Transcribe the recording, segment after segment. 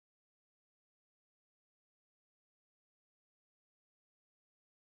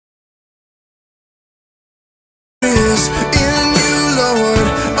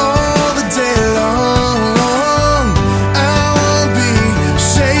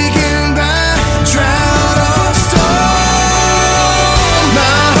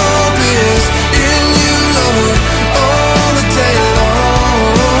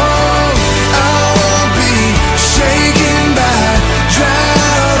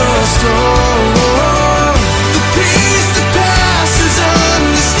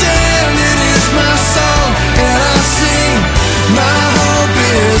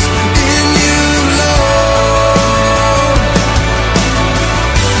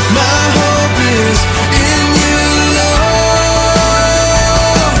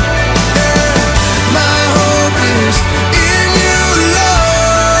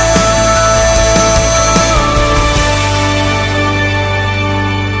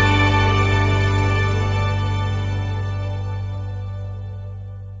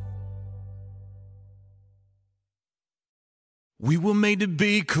We were made to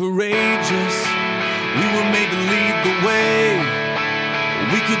be courageous. We were made to lead the way.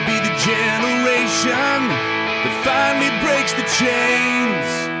 We could be the generation that finally breaks the chains.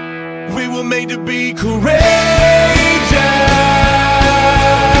 We were made to be courageous.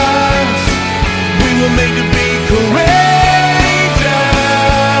 We were made to be courageous.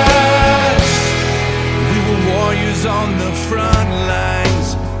 We were warriors on the front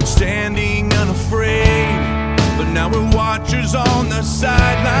lines, standing unafraid. But now we're watchers on the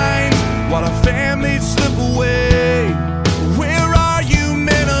sidelines while our families slip away. Where are you,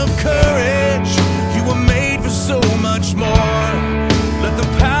 men of courage? You were made for so much more. Let the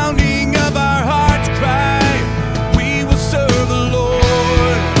pounding of our hearts cry, we will serve the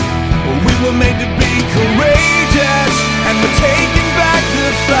Lord. We were made to be courageous, and we're taking back the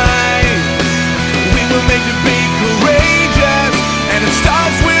fight. We were made to be courageous, and it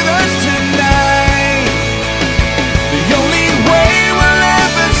starts with us tonight. The only way we'll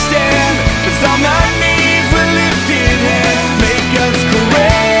ever stand is on our knees with lifted hands. Make us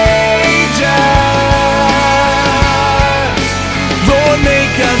courageous, Lord,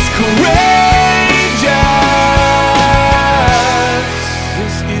 make us courageous.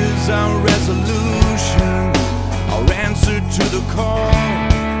 This is our resolution, our answer to the call.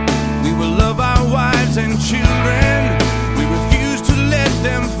 We will love our wives and children. We refuse to let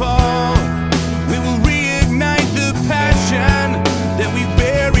them fall. We will reignite the passion that we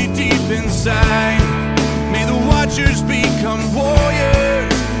bury deep inside. May the watchers become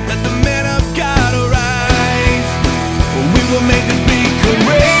warriors. Let the men of God arise. We were made to be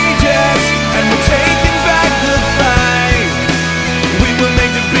courageous, and we're taking back the fight. We were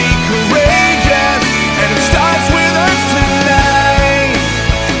made to be courageous, and it starts with us tonight.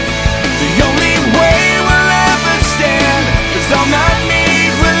 The only way we'll ever stand is on our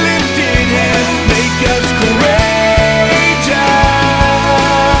knees with lifted hands. Make us courageous,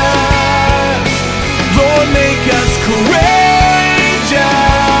 Lord, make us courageous.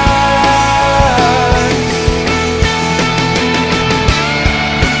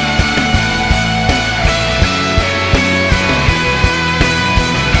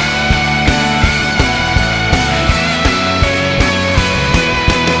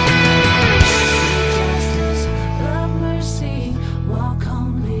 Love mercy, walk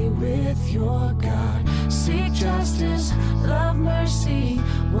humbly with your God. Seek justice, love mercy,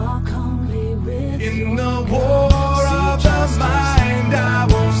 walk humbly with In your the God. war of the mind, I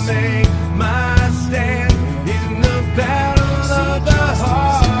will make my stand. In the battle of the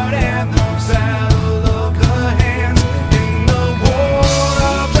heart and the battle of the hands. In the war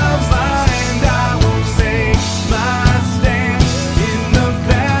of the mind, I will make my stand. In the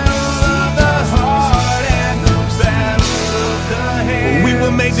battle of the heart and the battle of the hands. We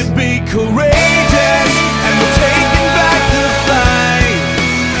were made to be courageous, and we're taking back the fight.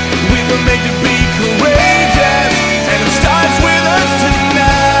 We were made to be courageous, and it starts with us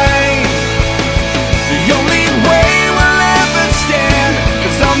tonight. The only way we'll ever stand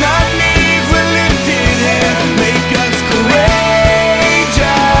is on our knees with lifted hands. Make us courageous,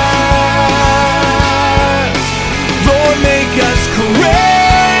 Lord, make us courageous.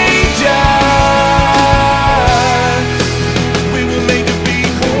 We were made to be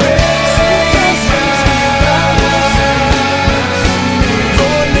courageous,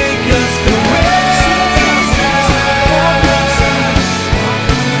 Lord, make us courageous.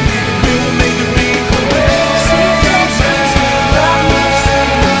 We were made to be courageous,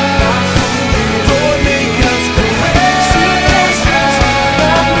 Lord, make us courageous.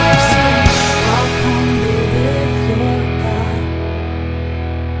 Walk humbly with your God.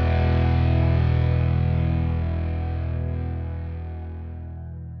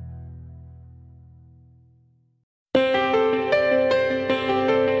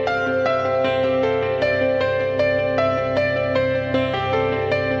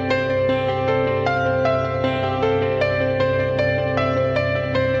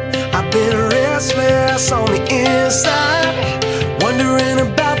 I've been restless on the inside, wondering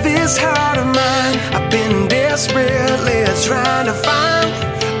about this heart of mine. I've been desperately trying to find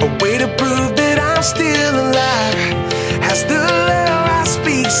a way to prove that I'm still alive. Has the love I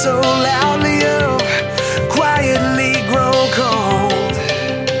speak so loudly of quietly grown cold?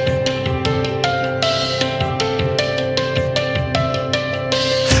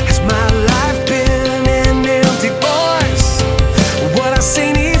 Has my life been an empty voice? What I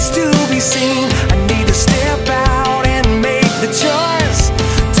say needs to be seen. I need to step out and make the choice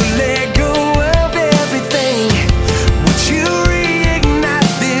to let go of everything. Would you read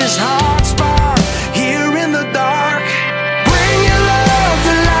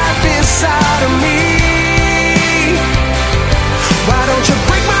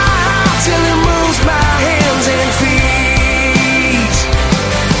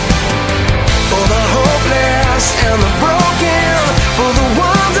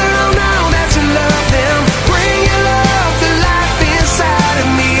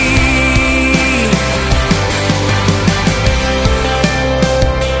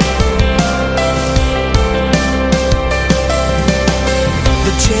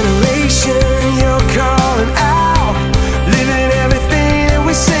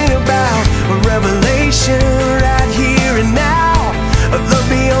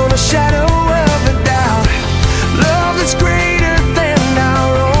beyond a shadow of a doubt. Love that's greater than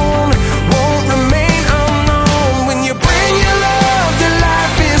our own won't remain unknown. When you bring your love to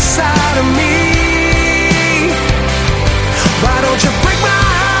life inside of me, why don't you break my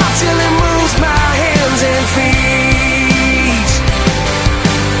heart till it moves my hands and feet?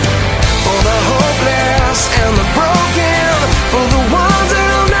 For the hopeless and the broken, for the ones that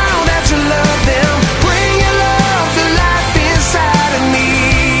don't know that you love them, bring your love to life inside of me.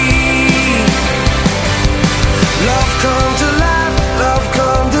 Love come to life, love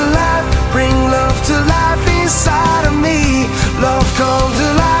come to life, bring love to life inside of me. Love come to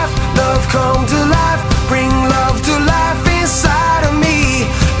life, love come to life, bring love to life inside of me.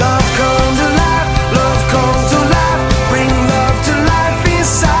 Love come to life, love come to life, bring love to life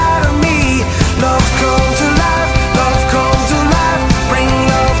inside of me. Love come to life, love come to life, bring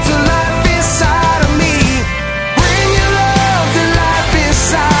love to life inside of me. Bring your love to life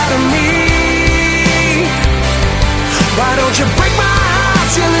inside of me. Why don't you break my heart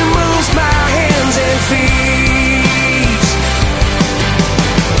till it moves my hands and feet?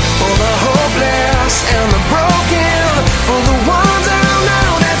 For the hopeless and the broken, for the ones that don't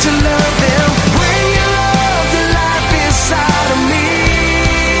know that you love them, bring your love to life inside of me.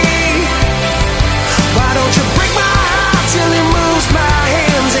 Why don't you break my heart till it moves my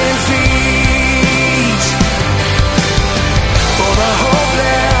hands and feet? For the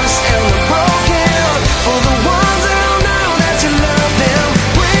hopeless and the broken, for the ones that don't know that you love them,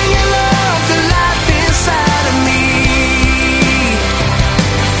 bring your love to life inside of me.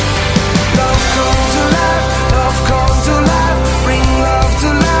 Love come to life, love come to life, bring love to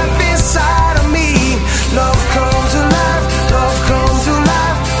life inside of me. Love come to life, love come to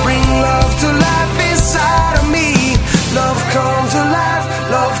life, bring love to life inside of me. Love come to life,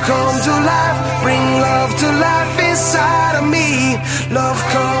 love come to life, bring love to life inside of me. Love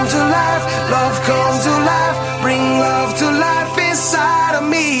come to life, love come to life, bring love to life inside of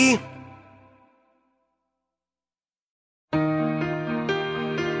me.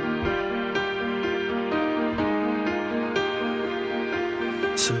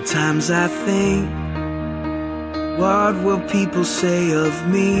 Sometimes I think, what will people say of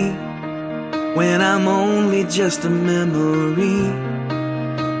me when I'm only just a memory?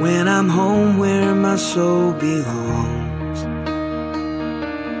 When I'm home where my soul belongs.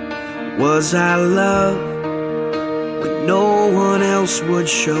 Was I loved when no one else would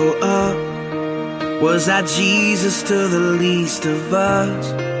show up? Was I Jesus to the least of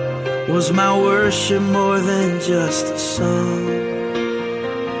us? Was my worship more than just a song?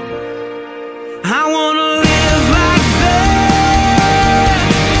 I wanna live like that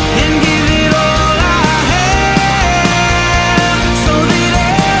and give it all I have, so that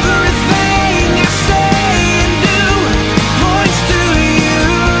everything I say and do points to you.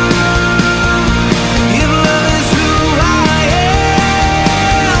 If love is who I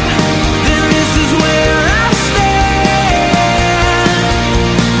am, then this is where I stand,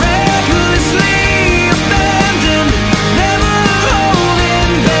 recklessly abandoned, never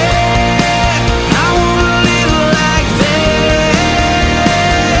holding back. I wanna live like that.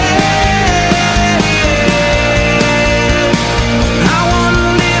 I wanna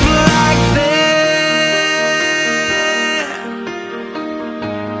live like that.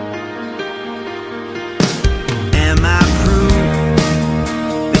 Am I proof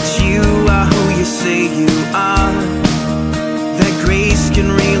that you are who you say you are? That grace can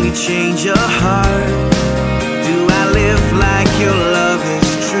really change a heart? Do I live like your love is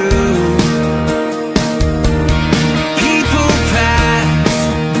true? People pass,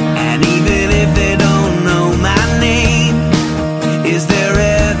 and even if they don't know my name, is there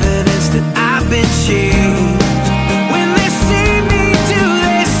evidence that I've been changed? When they see me, do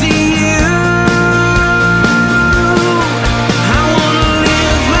they see you? I wanna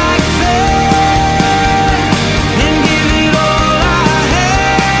live like that and give it all I have,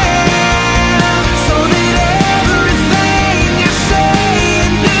 so that everything I say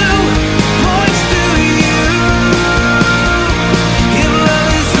and do points to you. If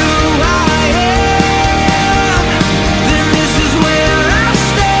love is who I am, then this is where I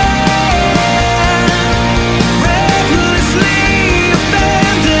stand, recklessly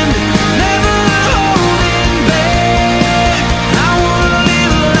abandoned, never holding back. I wanna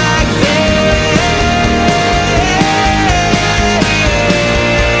live like that.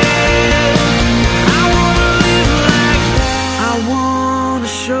 I wanna live like that. I wanna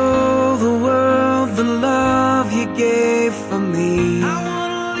show the world the love you gave for me. I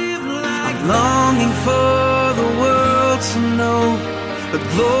wanna live like I'm longing for the world to know the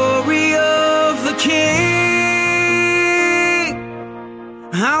glory of the King.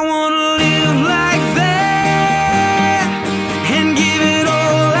 I wanna live like that and give it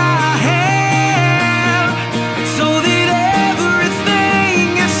all I have, so that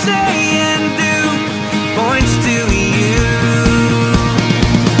everything I say and do points to you.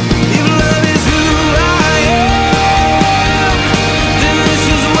 If love is who I am, then this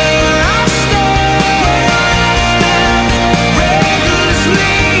is where I stand.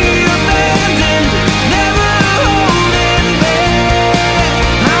 Recklessly abandoned, never holding back.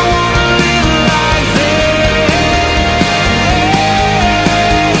 I wanna live like that.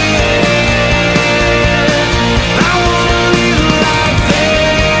 I wanna live like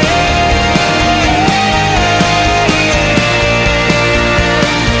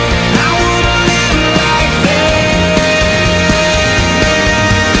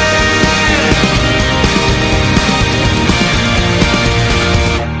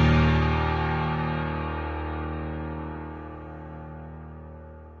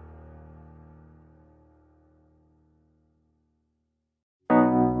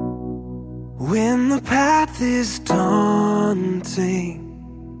when the path is daunting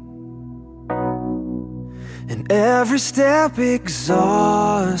and every step exhausting,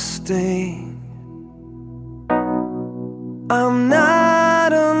 I'm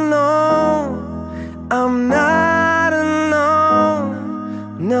not alone, I'm not alone,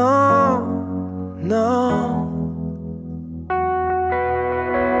 no, no.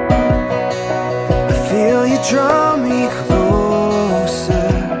 I feel you draw me closer,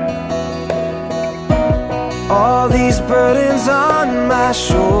 all these burdens on my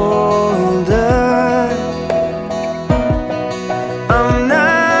shoulder. I'm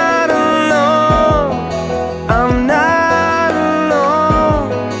not alone, I'm not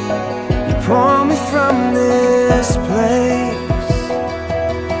alone. You pull me from this place.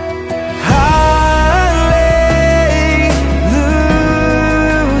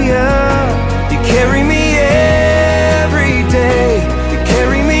 Hallelujah, you carry me every day, you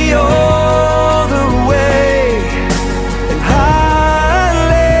carry me all the way. And hallelujah,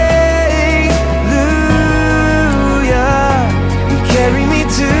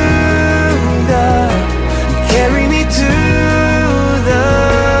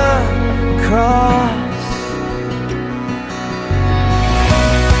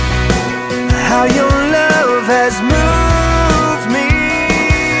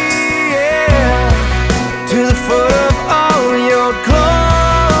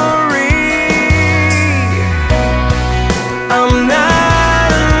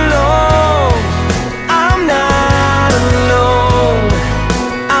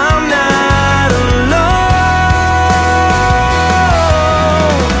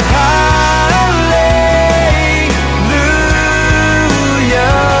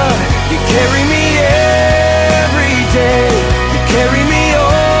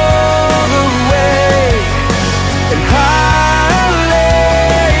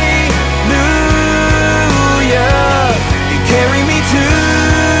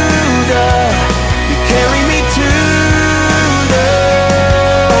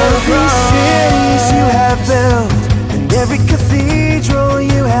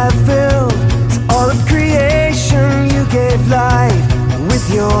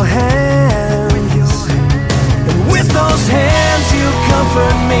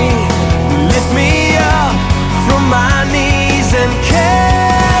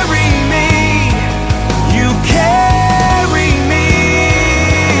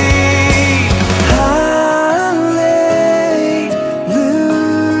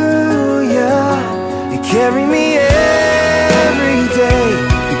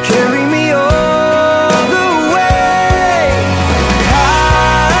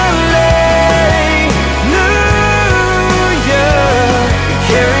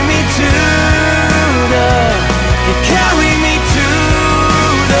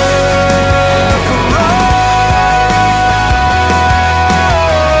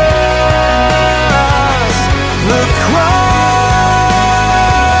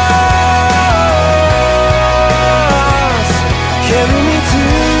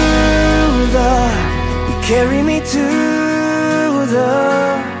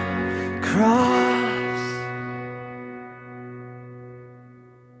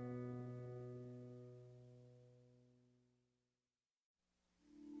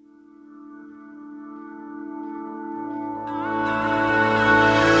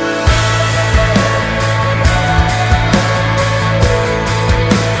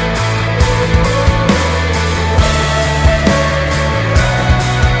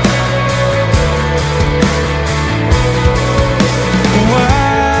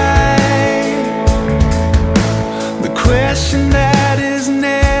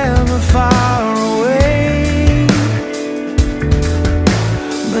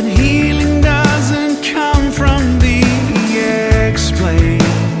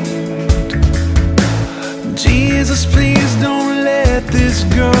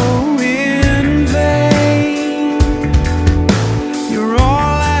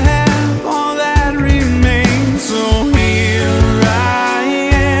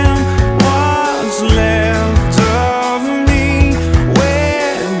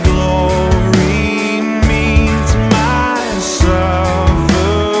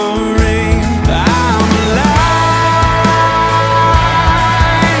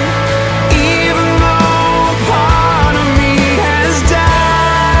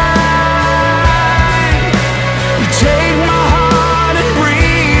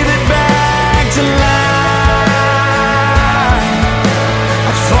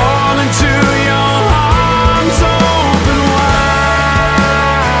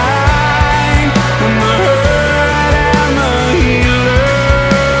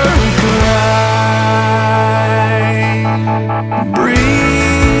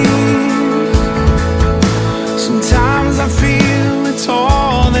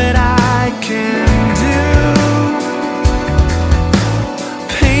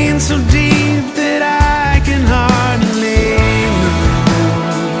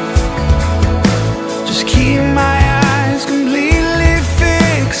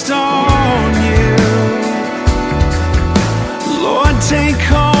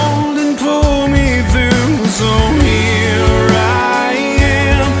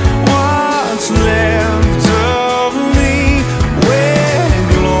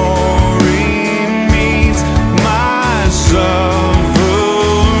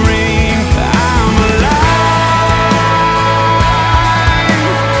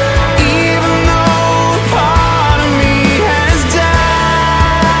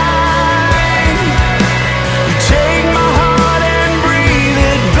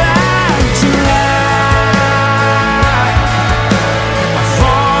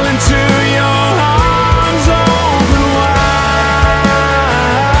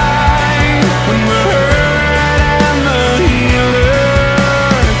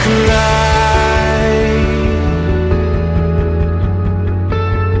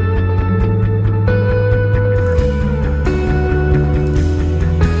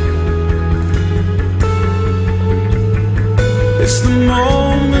 It's the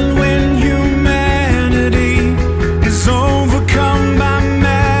moment when humanity is overcome by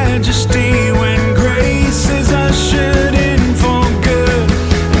majesty, when grace is ushered in for good,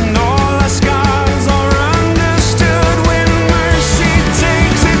 and all our scars are understood, when mercy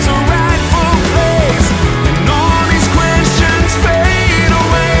takes its rightful place, and all these questions fade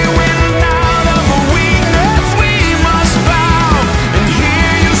away, when out of our weakness we must bow and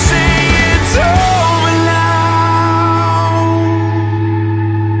hear you say it's over now.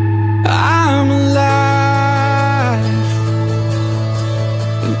 I'm alive,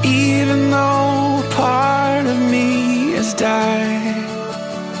 and even though part of me has died,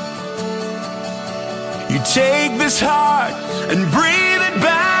 you take this heart and breathe it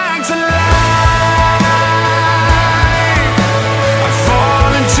back to life. I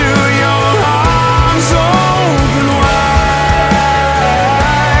fall into your arms open wide,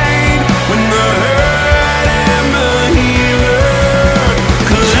 when the hurt and the healer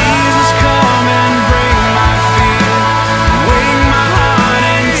collide. Jesus, come and break my fear, wake my heart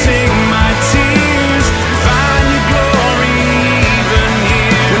and take my tears, find your glory even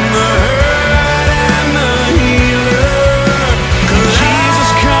here, when the hurt and the healer collide.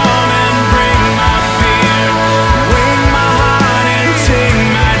 Jesus, come and break my fear, wake my heart and take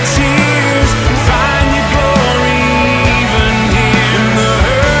my tears, find your glory even here, when the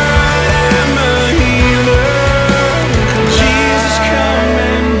hurt and the healer collide. Jesus, come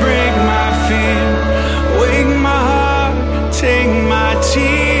and break my fear, wake my heart, take my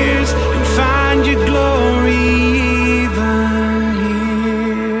tears, and find your glory even here.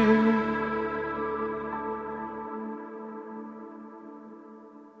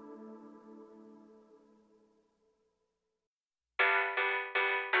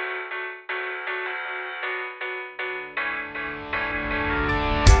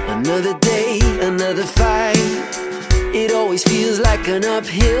 Another day, another fight. It always feels like an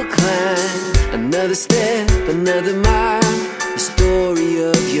uphill climb. Another step, another mile. The story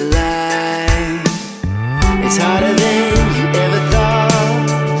of your life. It's harder than you ever thought,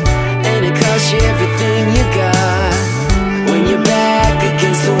 and it costs you everything you got. When you're back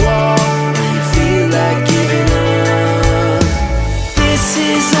against the wall, and you feel like giving up. This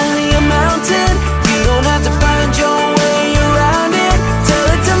is only a mountain. You don't have to find your way around it. Tell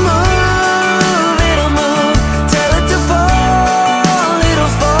it to move, it'll move. Tell it to fall,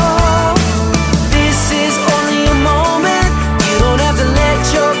 it'll fall. This is only a moment. You don't have to let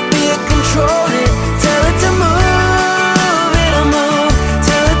your fear control it. Tell it to move, it'll move.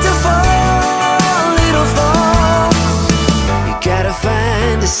 Tell it to fall, it'll fall. You gotta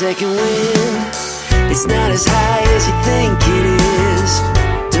find a second wind. It's not as high as you think it is.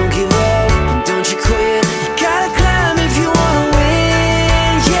 Don't give up and don't you quit. You gotta climb if you wanna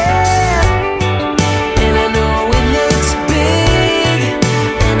win, yeah. And I know it looks big,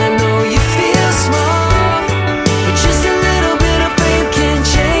 and I know you feel small, but just a little bit of faith can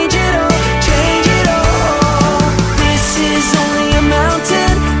change it all, change it all. This is only a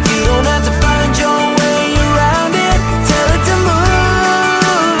mountain. You don't have to find your way around it. Tell it to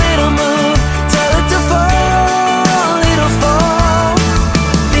move, it'll move. Tell it to fall, it'll fall.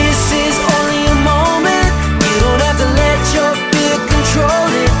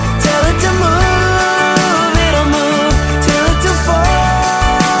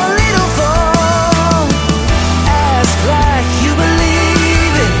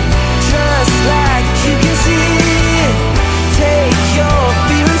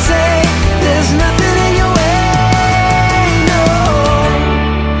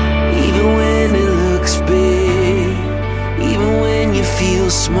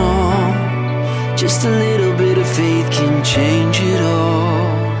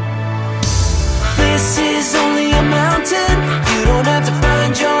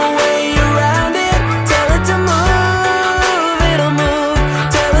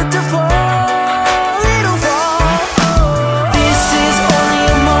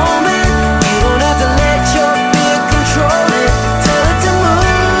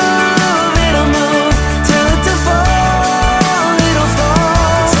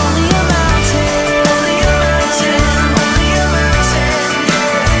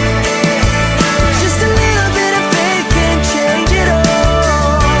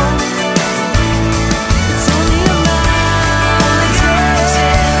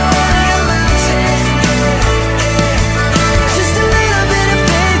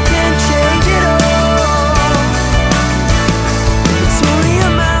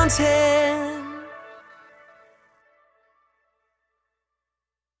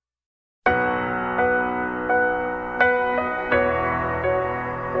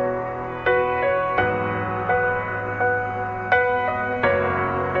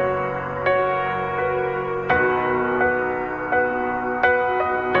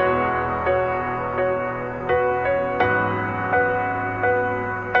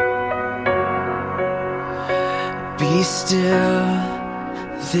 Be still,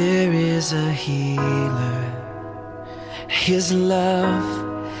 there is a healer. His love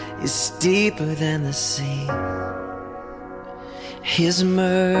is deeper than the sea. His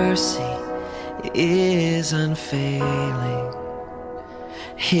mercy is unfailing.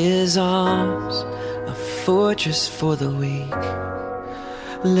 His arms a fortress for the weak.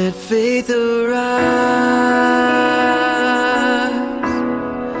 Let faith arise.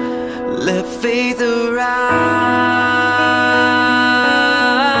 Let faith arise.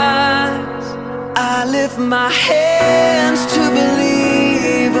 I lift my hands to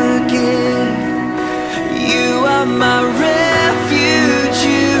believe again. You are my refuge,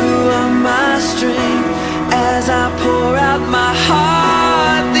 you are my strength. As I pour out my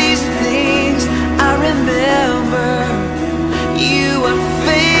heart, these things I remember. You are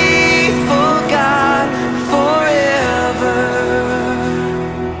faithful, God, forever.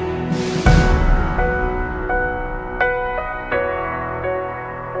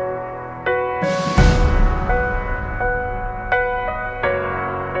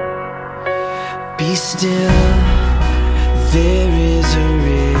 Be still, there is a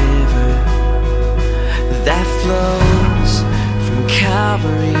river that flows from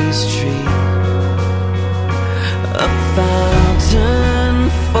Calvary's tree, a fountain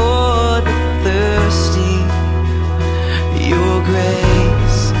for the thirsty. Your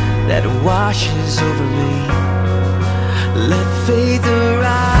grace that washes over me. Let faith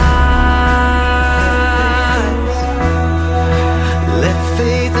arise. Let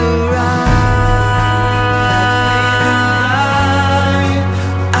faith arise.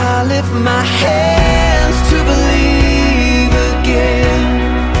 I lift my hands to believe again.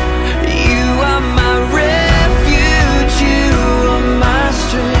 You are my refuge, you are my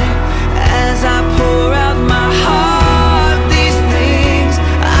strength. As I pour out my heart, these things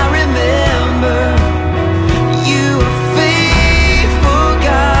I remember. You are faithful,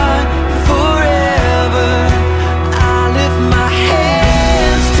 God, forever. I lift my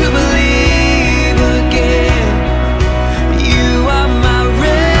hands to believe again. You are my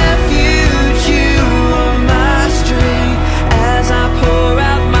refuge, you are my strength. As I pour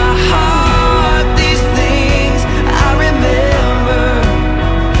out my heart, these things I remember.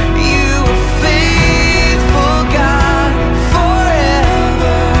 You are faithful, God,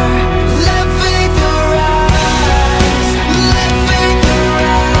 forever. Let faith arise. Let faith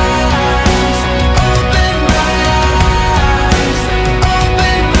arise. Open my eyes.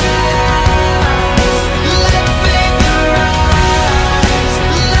 Open my eyes. Let faith arise.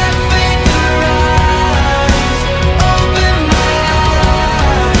 Let faith arise. Open my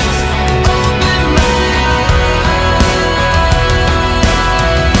eyes. Open my eyes.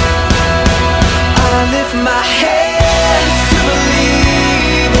 I lift my hands to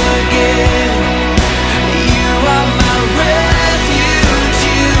believe again. You are my refuge,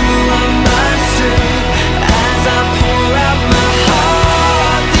 you are my strength. As I pour out my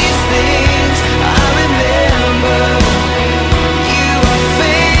heart, these things I remember. You are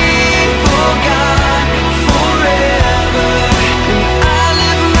faithful, God, forever. And I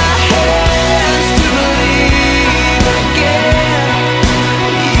lift my hands to believe again.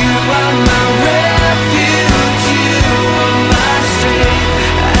 You are my refuge, you are my strength.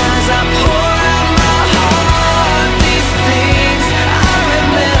 As I pour out my heart, these things I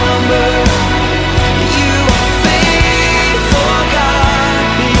remember. You are faithful, God,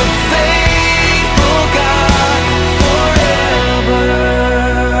 you're faithful, God, forever.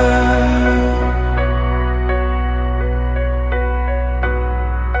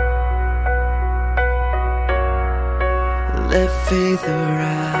 Let faith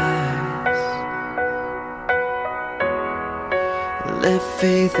arise. Let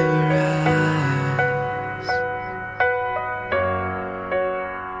faith arise.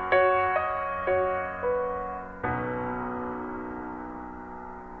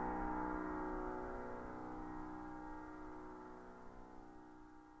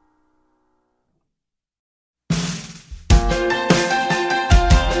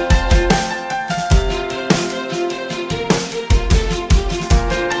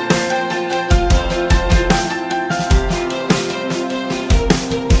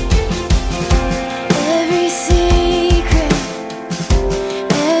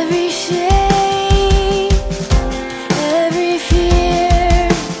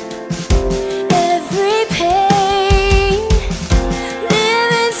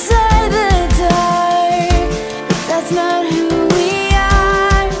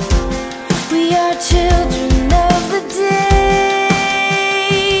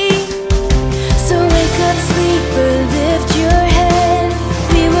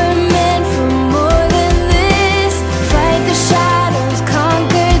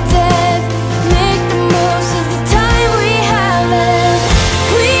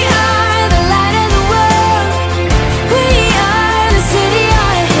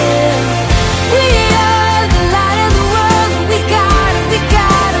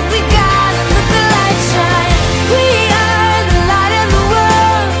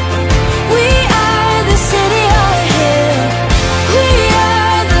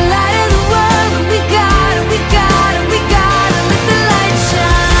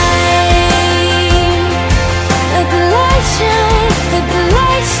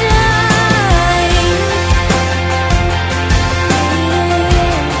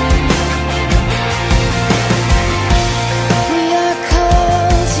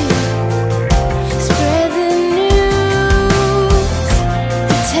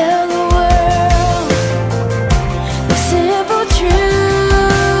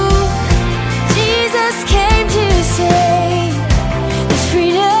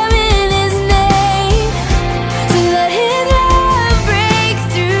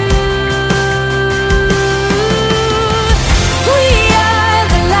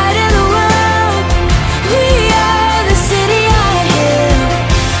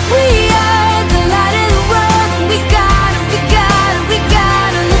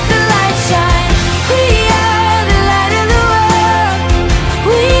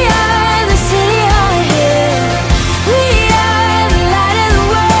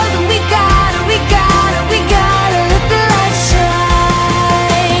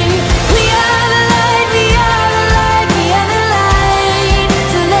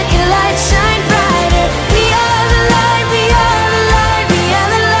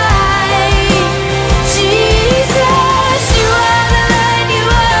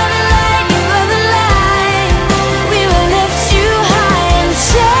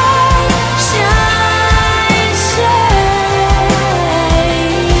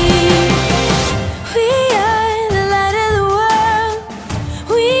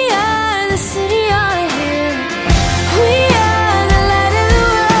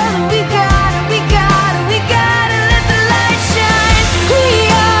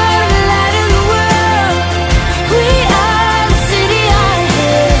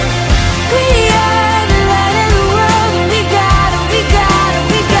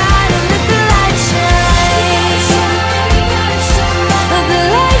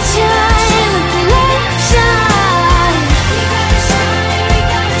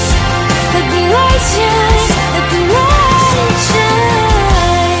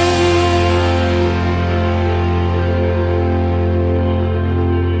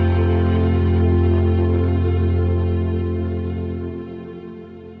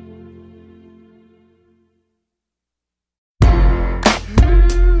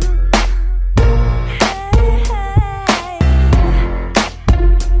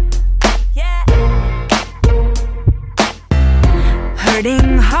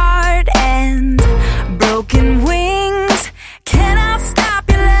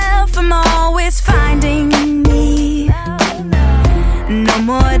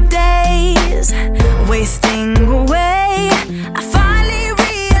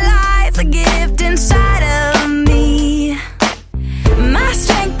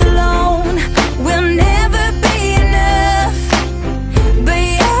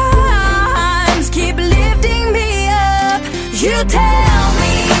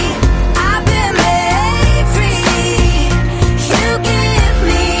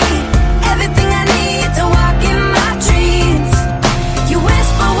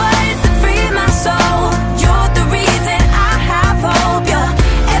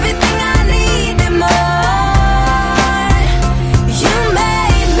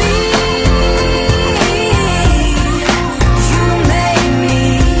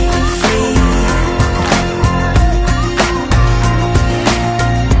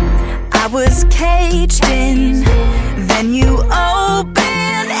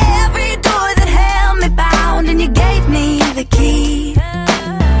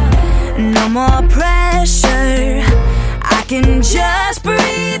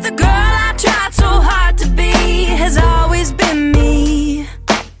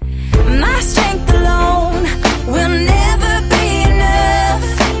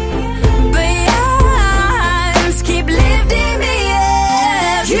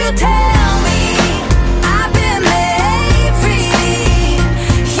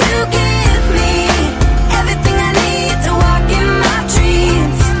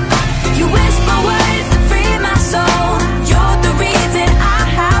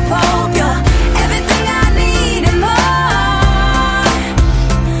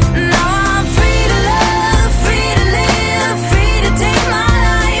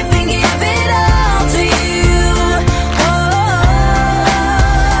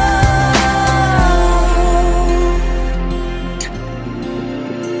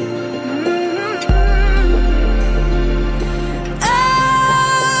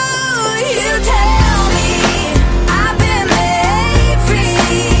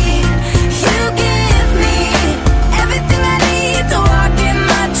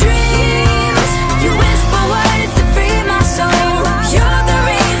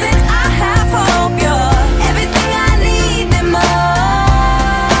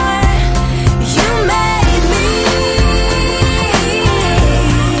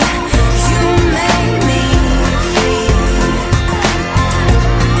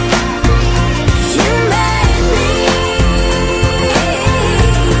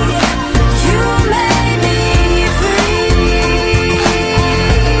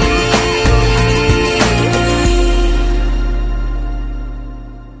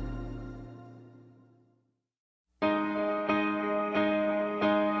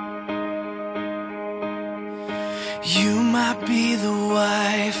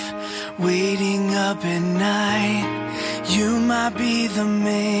 waiting up at night. You might be the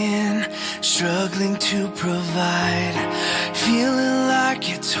man struggling to provide, feeling like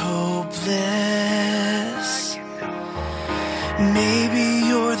it's hopeless. Maybe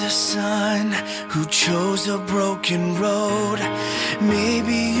you're the son who chose a broken road.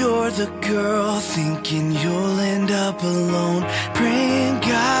 Maybe you're the girl thinking you'll end up alone, praying,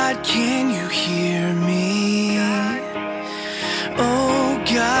 God, can you hear me? Oh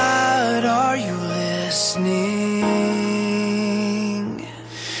God, are you listening?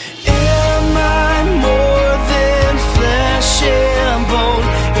 Am I more than flesh and bone?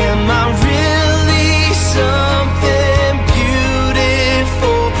 Am I really something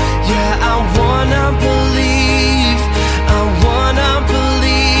beautiful? Yeah, I wanna believe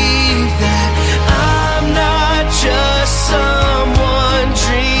that I'm not just some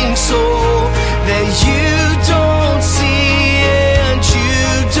wandering soul that you don't see and you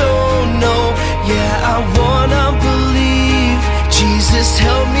don't know. Yeah, I wanna believe. Jesus,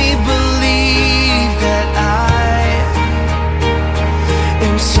 help me believe that I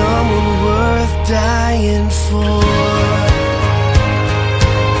am someone worth dying for.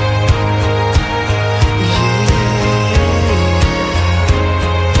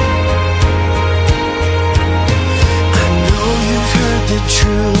 The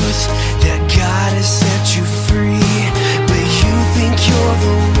truth that God has set you free, but you think you're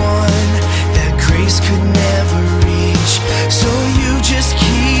the one that grace could never reach. So you just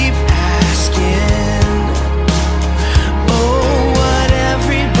keep asking, oh, what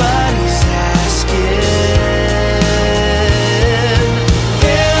everybody's asking.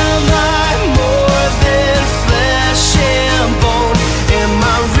 Am I more than flesh and bone? Am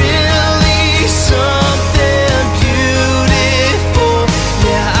I really something beautiful?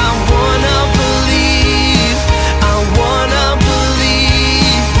 Yeah, I wanna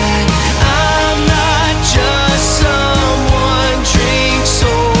believe that I'm not just some wandering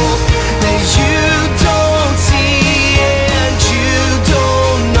soul that you don't see and you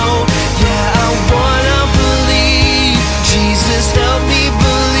don't know. Yeah, I wanna believe. Jesus, help me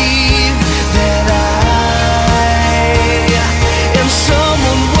believe that I am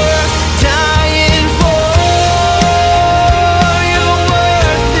someone worth dying for. You're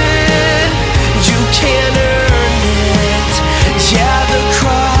worth it. You can't earn it. Yeah, the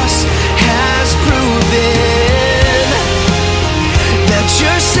cross has proven that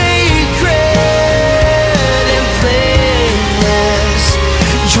you're sacred and blameless.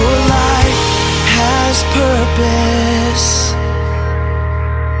 Your life has purpose.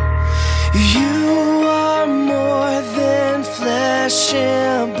 You are more than flesh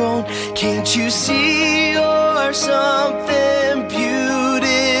and bone. Can't you see you're something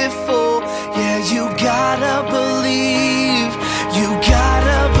beautiful? Yeah, you gotta believe. You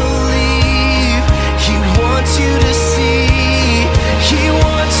gotta believe. He wants you to see. He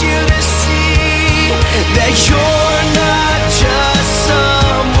wants you to see that you're not just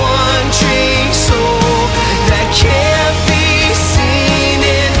some wandering soul that can't be seen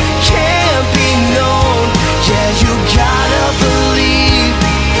and can't be known. Yeah, you gotta believe.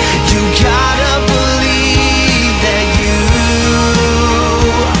 You gotta believe that you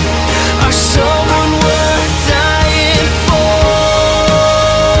are someone worth dying for.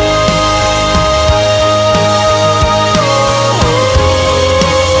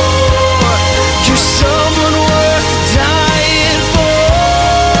 You're someone worth dying for.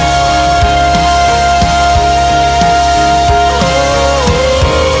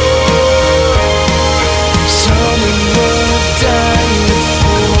 Someone worth dying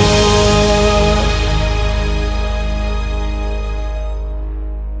for.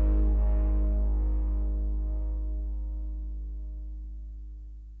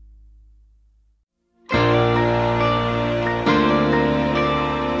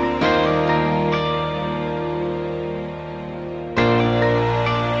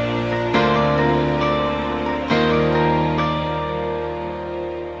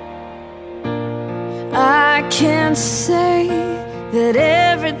 I can't say that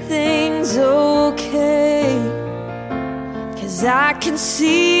everything's okay, 'cause I can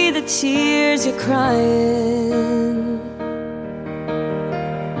see the tears you're crying.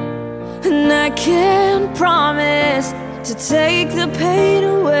 And I can't promise to take the pain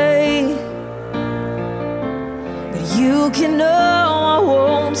away, but you can know I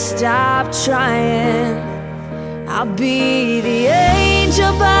won't stop trying. I'll be the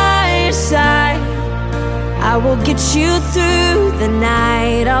angel by your side. I will get you through the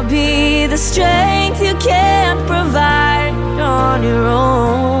night. I'll be the strength you can't provide on your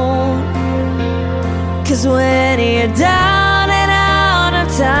own. 'Cause when you're down and out of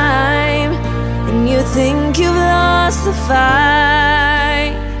time, think you've lost the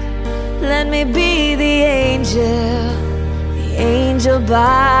fight, let me be the angel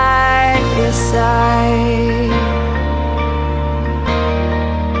by your side.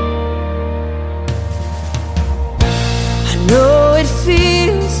 I know it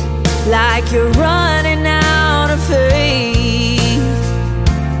feels like you're running out of faith,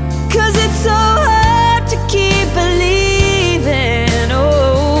 'cause it's so hard to keep believing.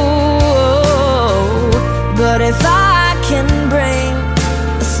 Oh, but if I can bring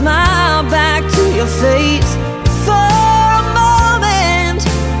a smile back to your face for a moment,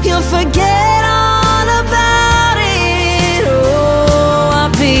 you'll forget all about it. Oh,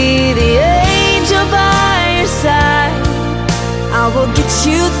 I'll be the angel by your side. I will get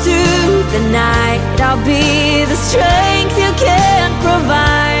you through the night. I'll be the strength you can't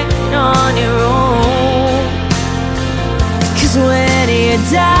provide on your own. 'Cause when you're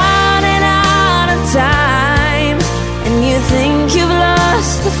down and out of time, and you think you've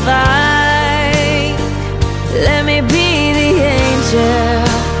lost the fight, let me be the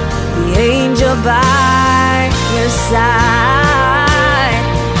angel by your side.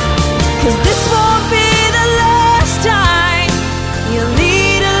 'Cause this won't be the last time you'll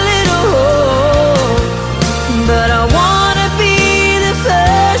need a little hope, but I wanna be the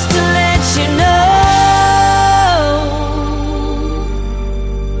first to let you know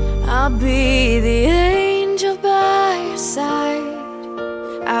I'll be the angel by your side.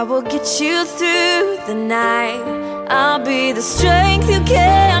 I will get you through the night. I'll be the strength you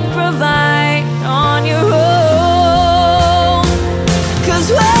can't provide on your own. 'Cause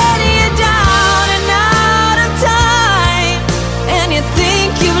when you're down and out of time, and you think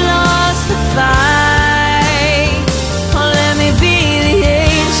you've lost the fight, oh, let me be the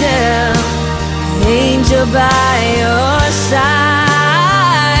angel by your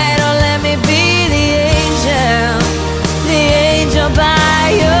side. Oh, let me be the angel by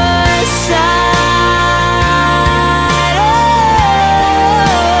your side.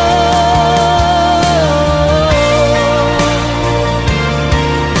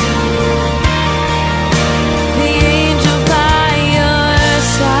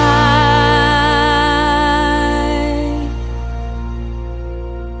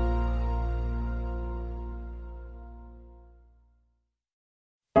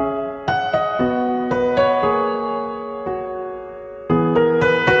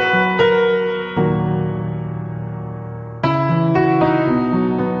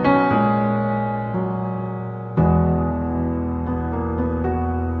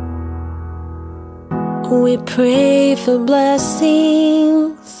 We pray for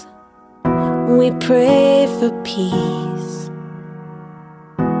blessings, we pray for peace,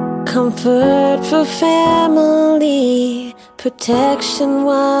 comfort for family, protection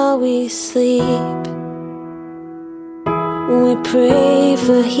while we sleep. We pray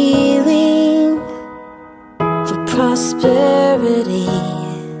for healing, for prosperity.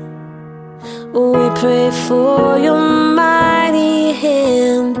 We pray for your mighty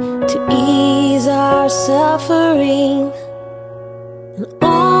hand to ease our suffering. And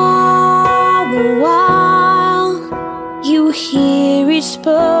all the while, you hear each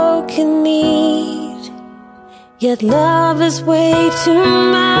spoken need. Yet love is way too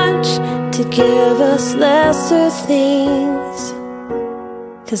much to give us lesser things.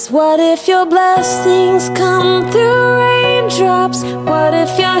 'Cause what if your blessings come through raindrops? What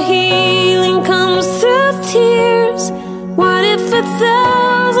if your healing comes through tears? What if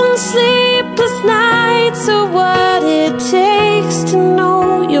 1,000 sleepless nights are what it takes to know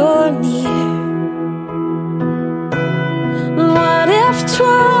you're near? What if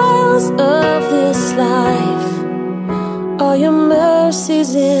trials of this life are your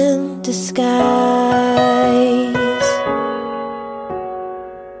mercies in disguise?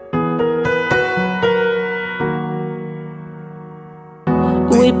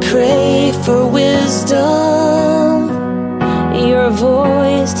 We pray for wisdom, your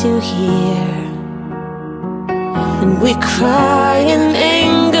voice to hear. And we cry in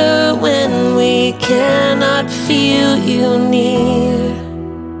anger when we cannot feel you near.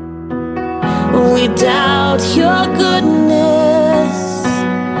 We doubt your goodness,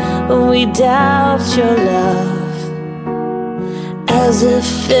 we doubt your love, as if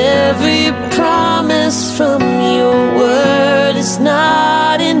every promise from your word is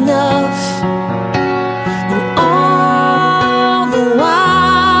not enough. And all the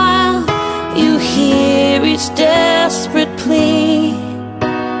while, you hear each desperate plea,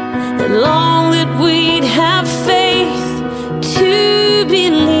 and long that we'd have faith to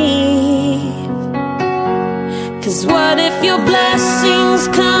believe. 'Cause what if your blessings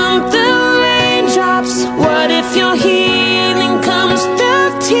come through raindrops?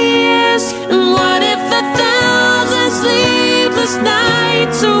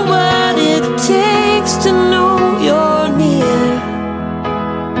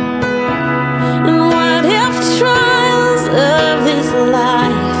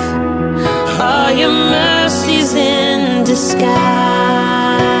 skies.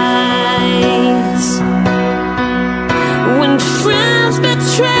 When friends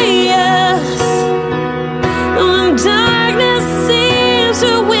betray us, when darkness seems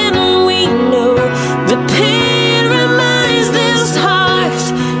to win, we know the pain reminds this heart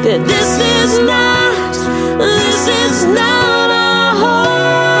that this is not our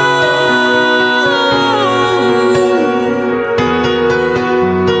home.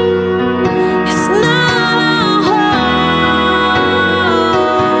 It's not our home.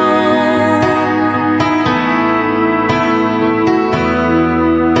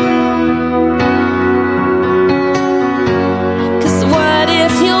 'Cause what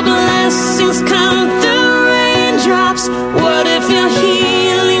if your blessings come through raindrops? What if your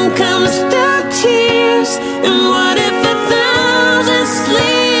healing comes through tears? And what if 1,000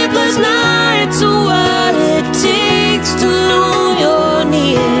 sleepless nights are what it takes to know you're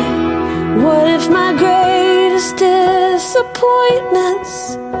near? What if my greatest disappointments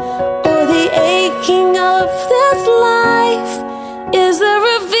or the aching of this life is the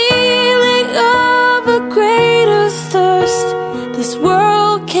revealing of a greater thirst this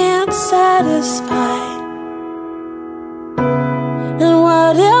world can't satisfy? And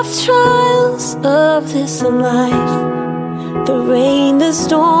what if trials of this life, the rain, the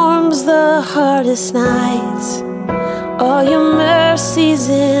storms, the hardest nights, all your mercies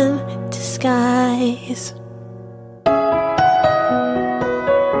in disguise?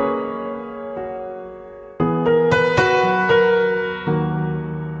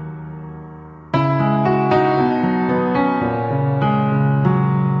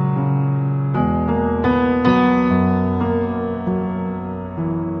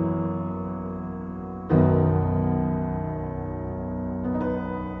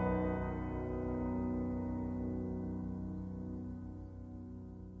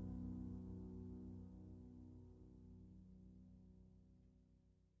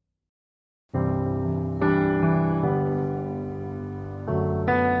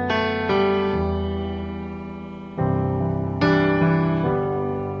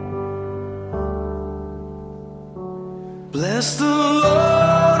 Bless the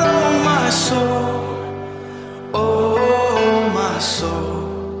Lord, oh my soul, oh my soul.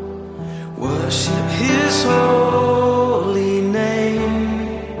 Worship His holy name.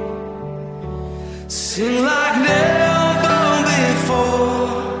 Sing like never before,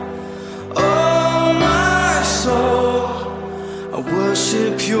 oh my soul. I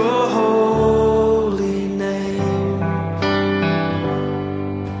worship Your holy name.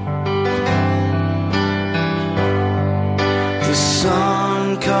 The sun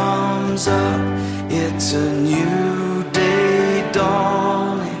comes up, it's a new day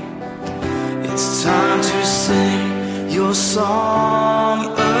dawning. It's time to sing Your song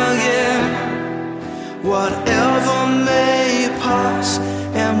again. Whatever may pass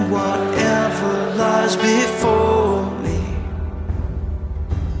and whatever lies before me,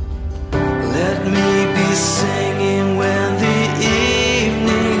 let me be singing when the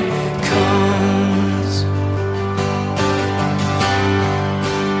evening comes.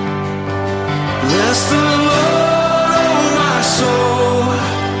 Bless the Lord, oh my soul,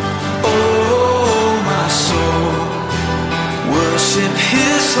 oh my soul. Worship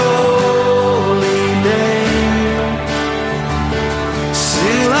His holy name.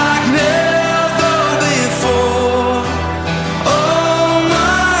 Sing like never before, oh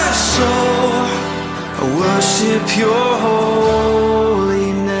my soul. I worship Your holy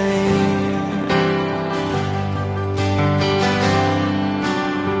name.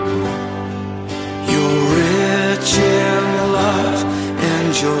 You're rich in love and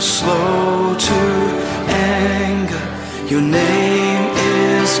You're slow to anger. Your name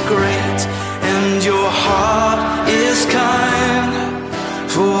is great and Your heart is kind.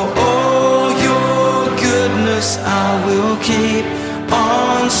 For all Your goodness I will keep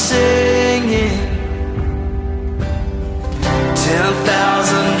on singing.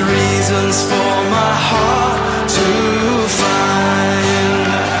 10,000 reasons for my heart to find.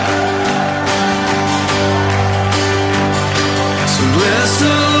 So bless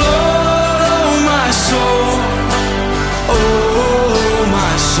the Lord, oh my soul, oh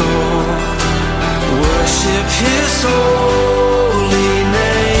my soul. Worship His holy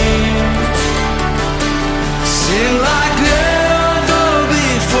name. Sing like never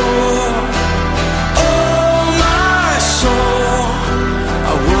before, oh my soul.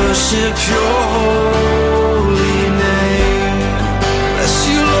 I worship Your holy name. Bless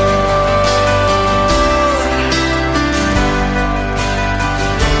You, Lord.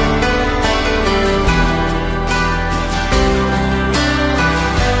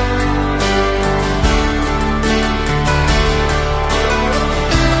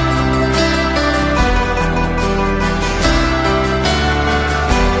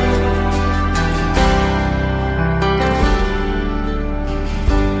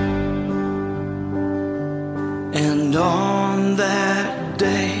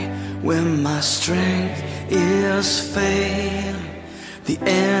 The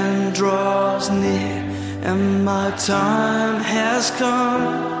end draws near and my time has come.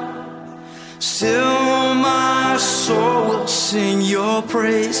 Still my soul will sing your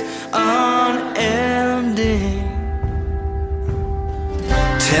praise unending.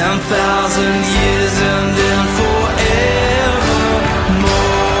 10,000 years and then forevermore.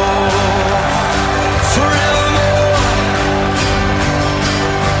 Forevermore.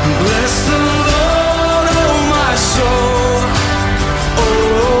 Bless the Lord, oh my soul.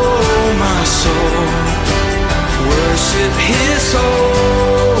 Oh my soul. Worship His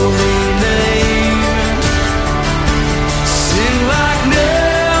holy name. Sing like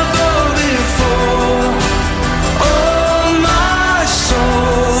never before. Oh my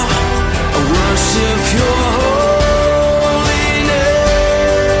soul. Worship your holy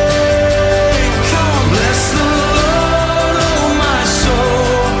name. Come on, bless the Lord, oh my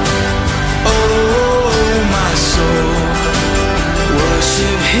soul. Oh my soul.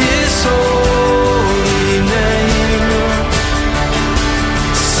 Worship His holy name.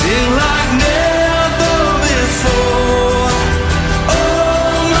 Sing like never before.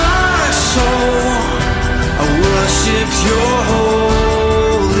 Oh my soul. I worship your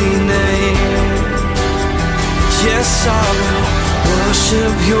holy name. Yes, I will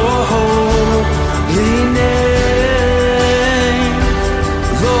worship your holy name.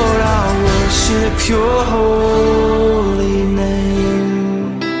 Lord, I worship your holy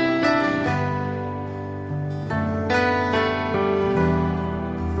name.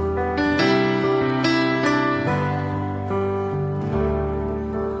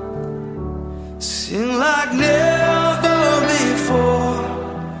 Sing like never before.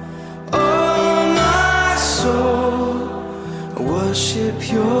 Oh my soul, worship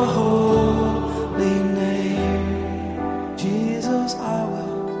your holy name. Jesus, I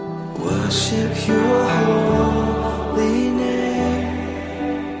will worship your holy name.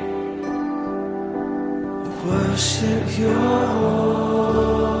 Worship your holy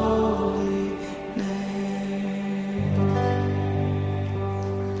name.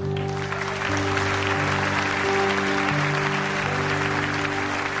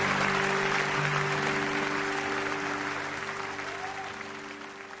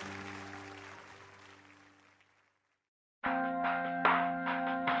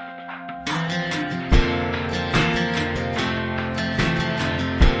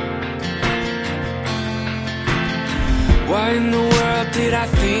 Why in the world did I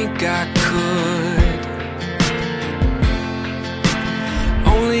think I could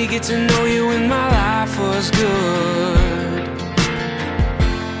only get to know you when my life was good?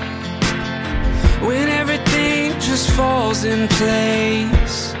 When everything just falls in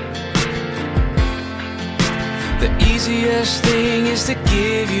place, the easiest thing is to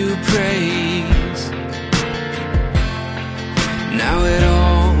give you praise. Now it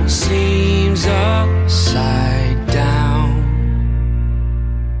all seems upside down.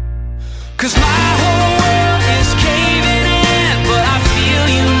 'Cause my whole world is caving in, but I feel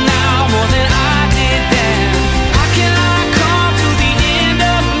you now more than I did then. How can I come to the end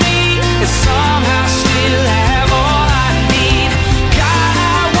of me and somehow still have all I need? God,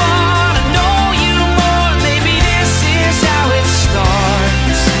 I wanna know you more. Maybe this is how it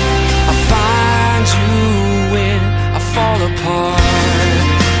starts. I find you when I fall apart.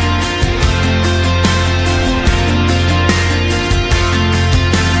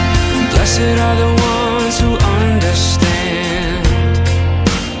 Blessed are the ones who understand.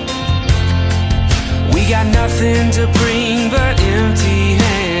 We got nothing to bring but empty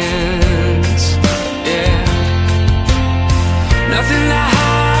hands. Yeah, nothing to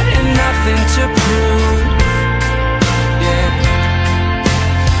hide and nothing to prove. Yeah,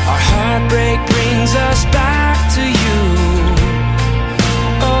 our heartbreak brings us back to you.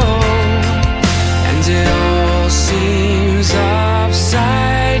 Oh, and it all seems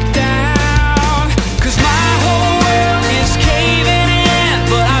upside down. 'Cause my whole world is caving in,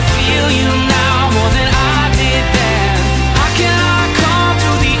 but I feel you now more than I did then. How can I come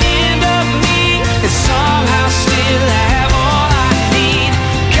to the end of me and somehow still have all I need?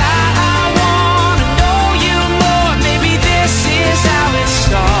 God, I wanna know you more. Maybe this is how it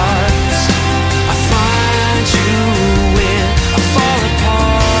starts. I find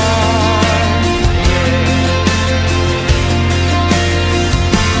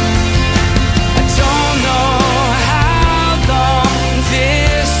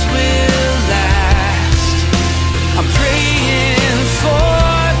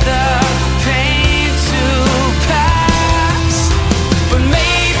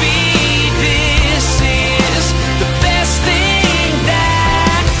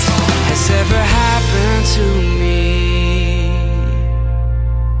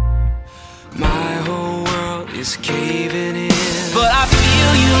is caving in. But I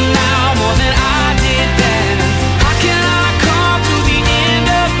feel you now more than I did then. How can I come to the end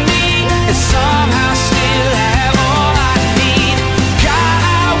of me and somehow still have all I need? God,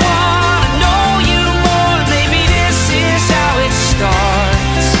 I wanna know you more. Maybe this is how it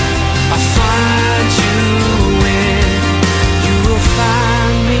starts. I find you when you will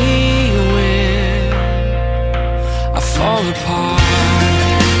find me when I fall apart.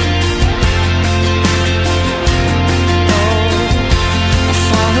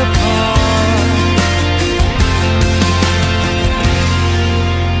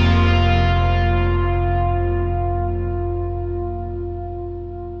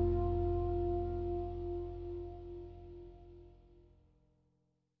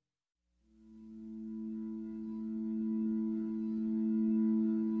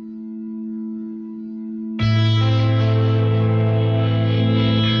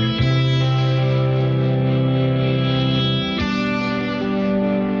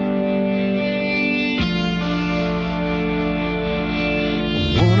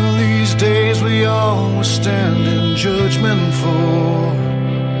 Days we all will stand in judgment for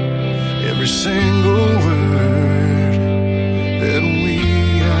every single word that we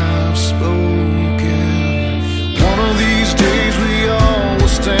have spoken. One of these days we all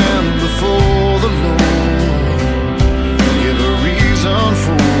will stand before the Lord, give a reason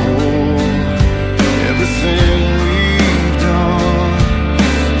for everything we've done.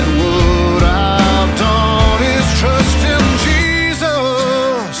 And what I've done is trust in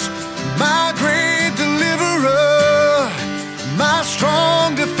Jesus, my great deliverer, my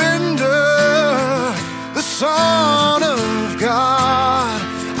strong defender, the Son of God.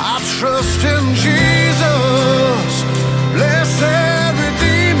 I trust in Jesus, blessed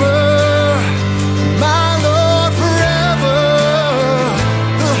Redeemer, my Lord forever,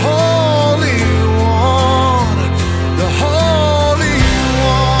 the Holy One, the Holy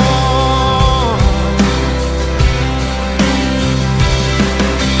One.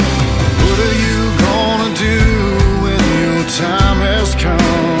 What are you gonna do when your time has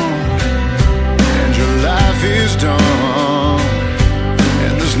come and your life is done?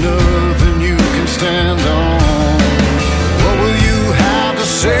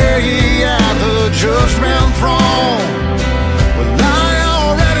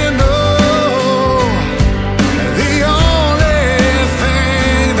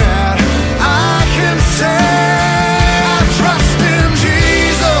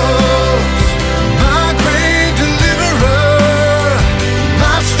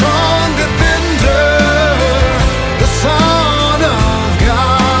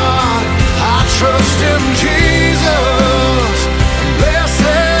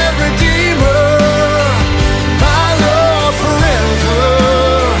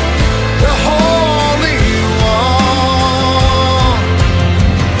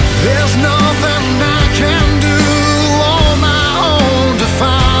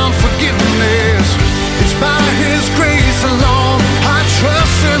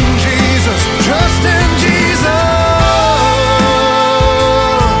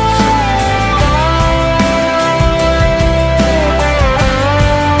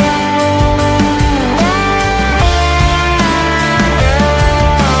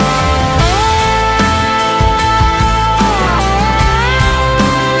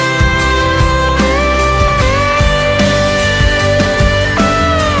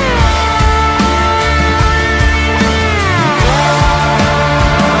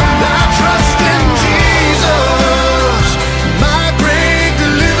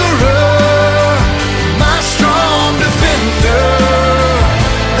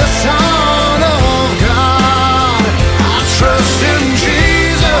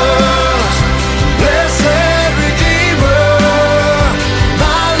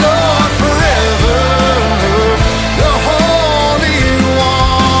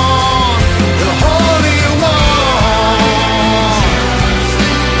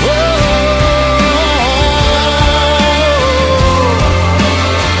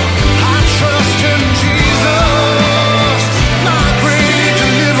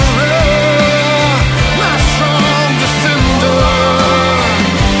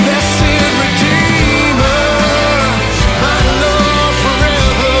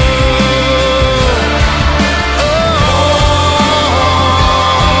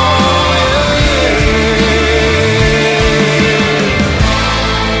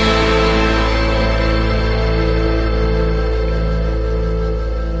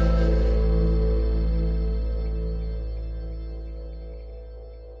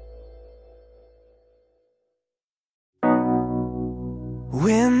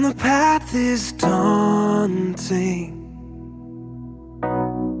 When the path is daunting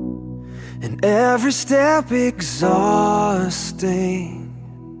and every step exhausting,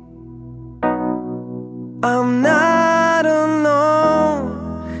 I'm not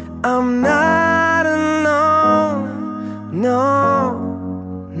alone, I'm not alone, no,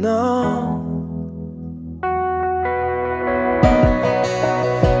 no.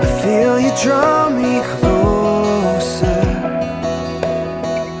 I feel you draw me closer,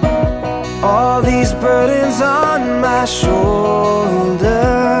 all these burdens on my shoulder.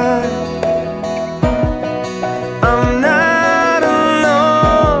 I'm not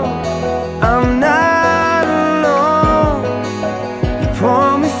alone, I'm not alone. You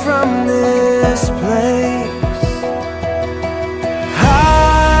pull me from this place.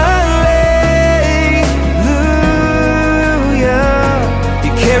 Hallelujah,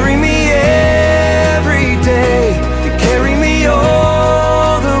 you carry me every day, you carry me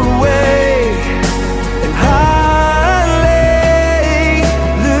all the way. And hallelujah,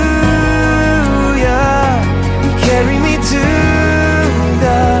 you carry me to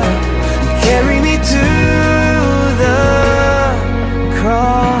the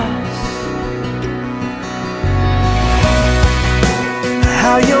cross.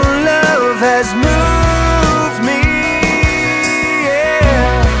 How your love has moved me,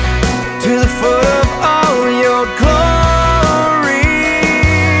 yeah, to the foot of all your glory.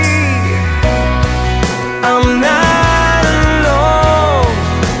 I'm not alone,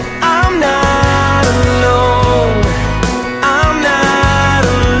 I'm not alone, I'm not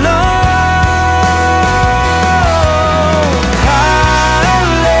alone.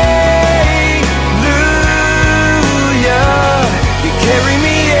 Hallelujah, you carry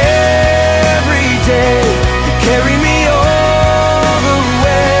me every day, you carry me all the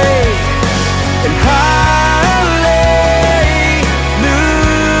way. And hallelujah,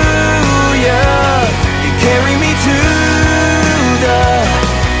 you carry me to the,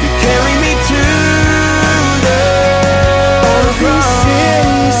 you carry me to the all of these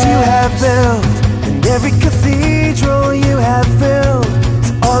cities you have built, and every cathedral you have filled.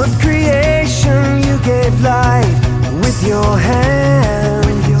 To all of creation you gave life with your hands.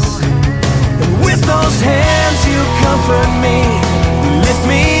 And with those hands you comfort me, you lift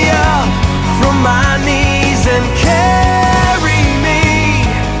me up from my knees and carry me,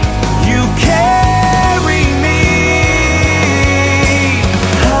 you carry me.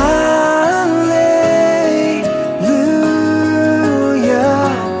 Hallelujah,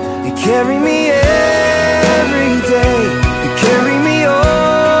 you carry me every day, you carry me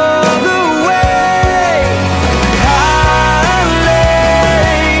all the way.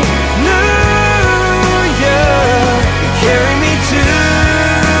 Hallelujah, you carry me to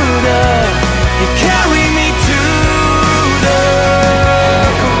the, you carry me to the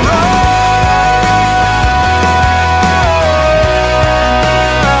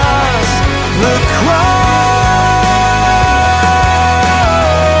cross, the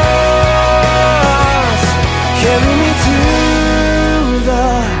cross. Carry me to the,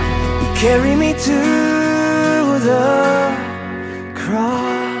 you carry me to the cross.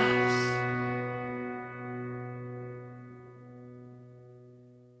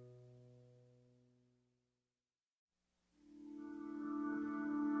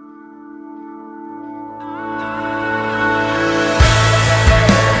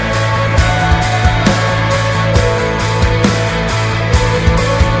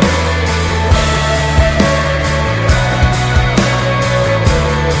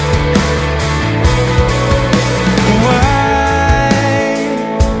 Why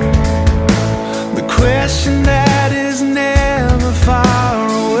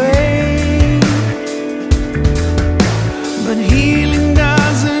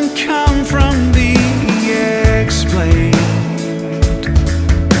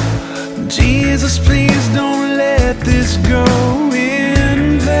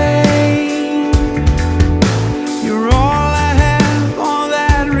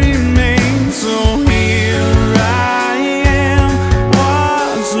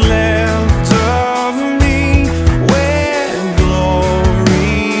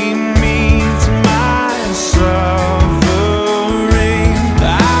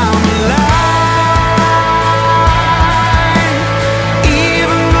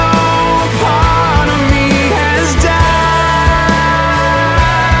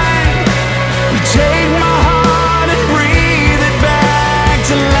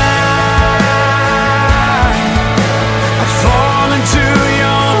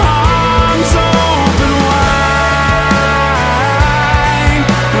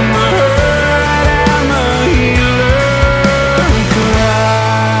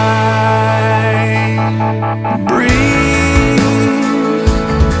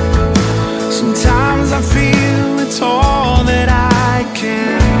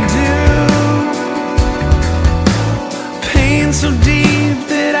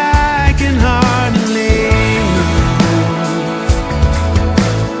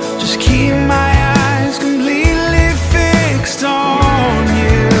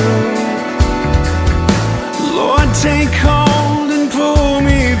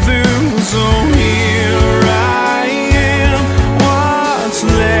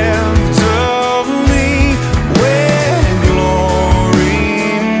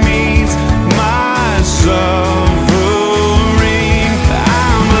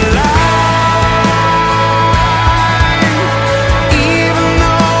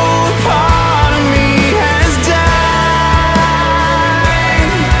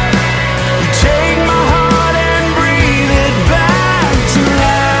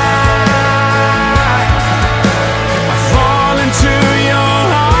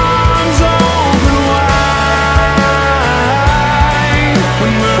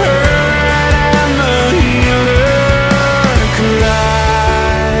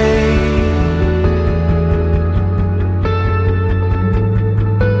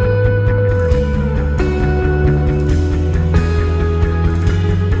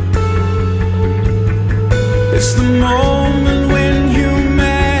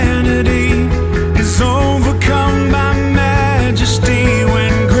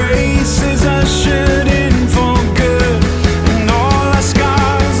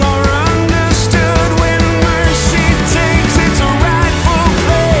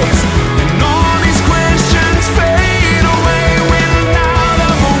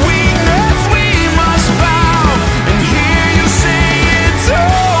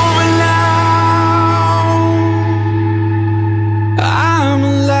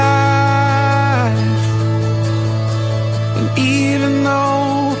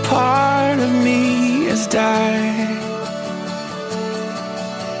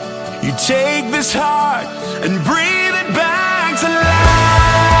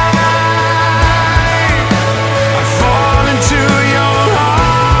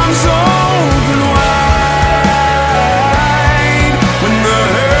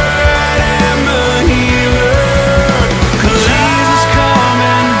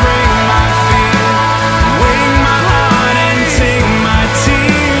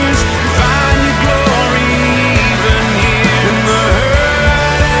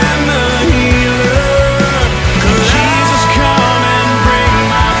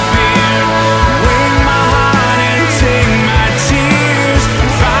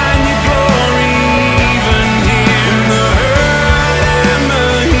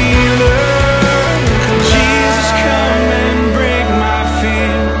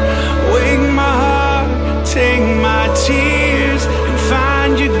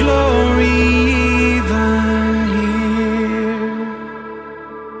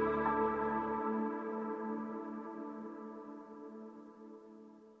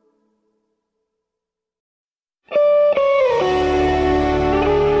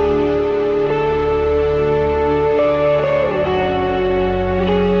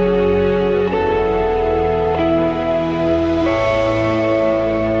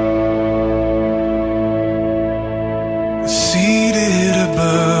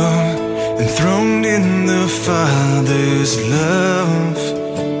the Father's love,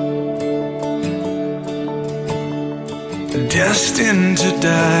 destined to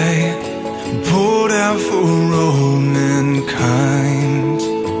die, poured out for all mankind.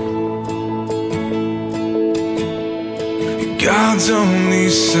 God's only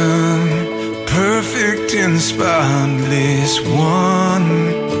Son, perfect and spotless one,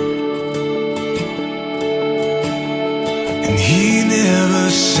 and He never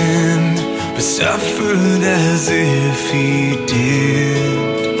sinned, but suffered as if He did.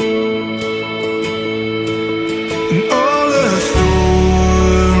 And all authority,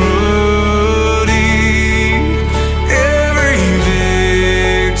 every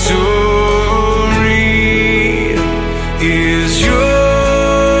victory is yours.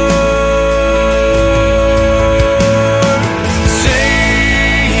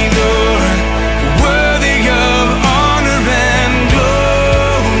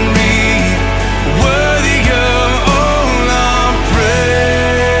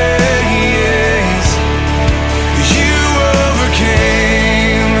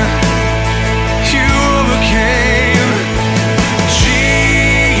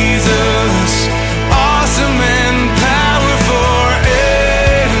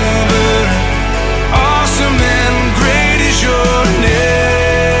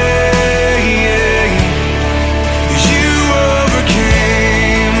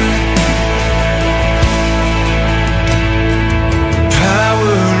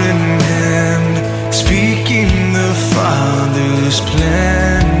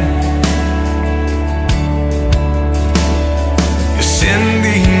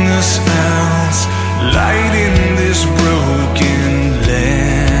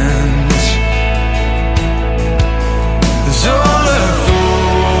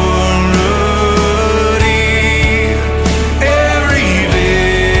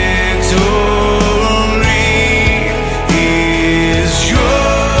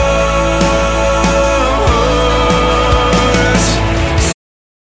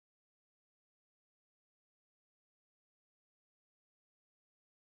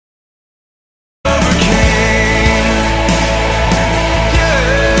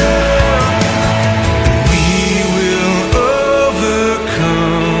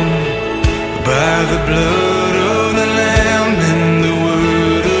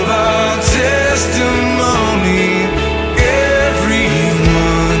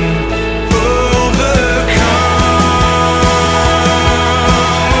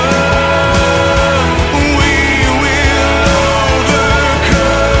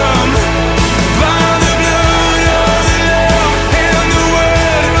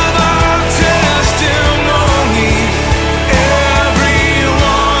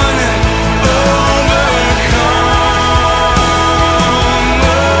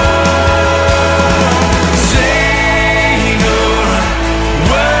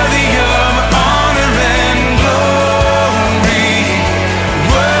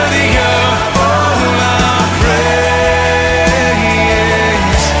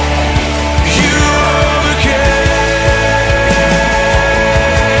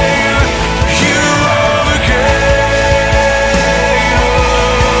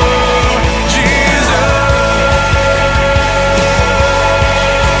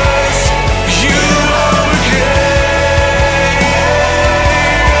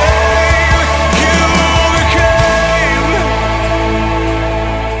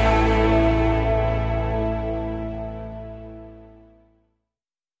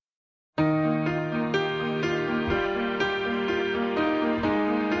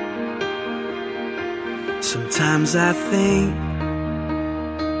 Sometimes I think,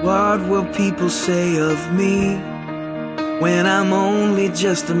 what will people say of me when I'm only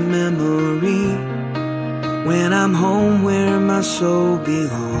just a memory, when I'm home where my soul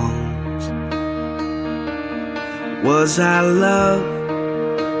belongs? Was I loved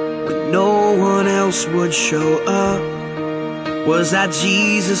when no one else would show up? Was I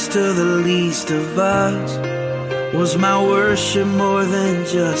Jesus to the least of us? Was my worship more than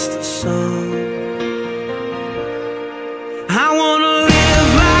just a song? I wanna live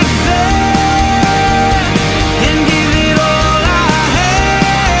like that and give it all I have,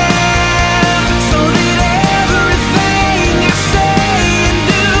 so that everything I say and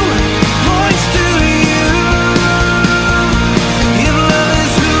do points to you. If love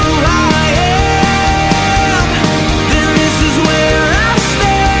is who I am, then this is where I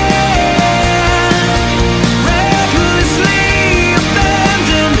stand, recklessly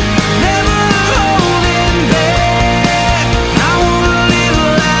abandoned, never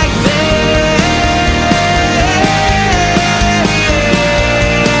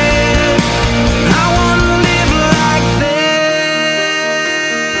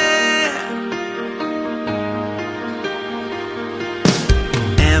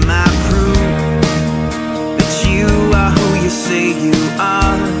am I proof that you are who you say you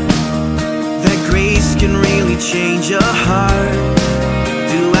are? That grace can really change your heart?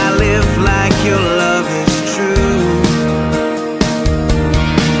 Do I live like your love is true?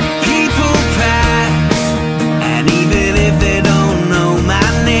 People pass, and even if they don't know my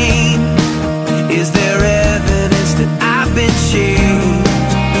name, is there evidence that I've been changed?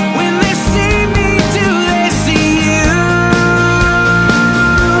 When they see me, do they see you?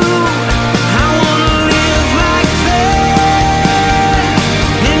 I wanna live like that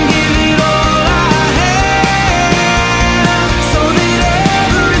and give it all I have, so that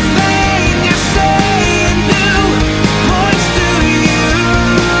everything I say and do points to you.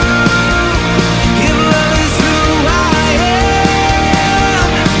 If love is who I am,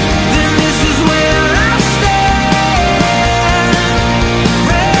 then this is where I stand.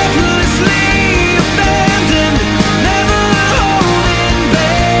 Recklessly abandoned, never holding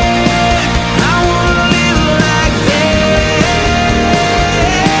back. I wanna live like that.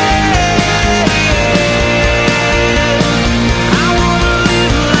 I wanna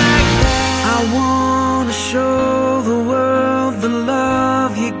live like that. I wanna show the world the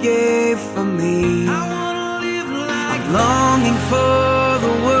love you gave for me. I wanna live like I'm longing for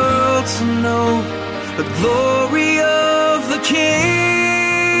the world to know the glory of the King.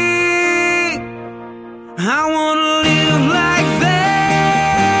 I wanna live like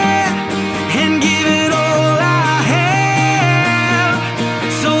that and give it all I have,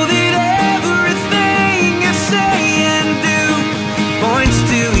 so that everything I say and do points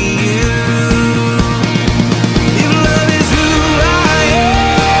to you. If love is who I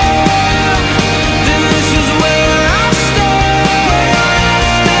am, then this is where I stand.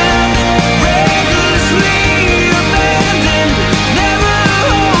 Recklessly abandoned, never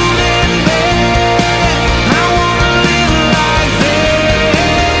holding back. I wanna live like that.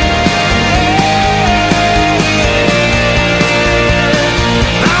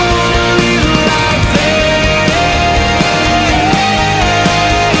 I wanna live like that. I wanna live like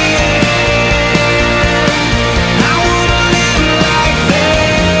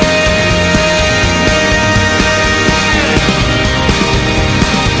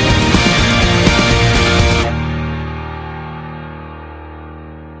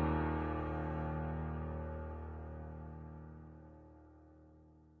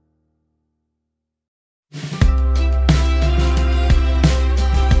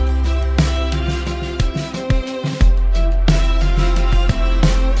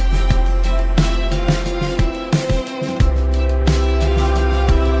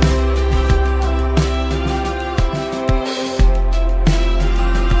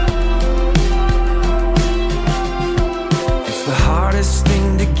It's the hardest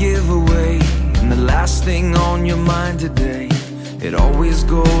thing to give away, and the last thing on your mind today. It always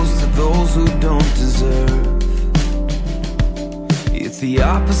goes to those who don't deserve. It's the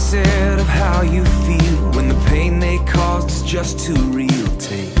opposite of how you feel when the pain they caused is just too real.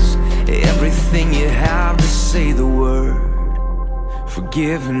 Takes everything you have to say the word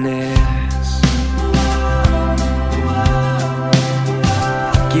forgiveness.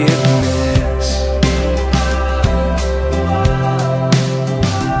 Forgiveness.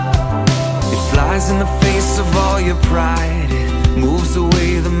 It flies in the face of all your pride. It moves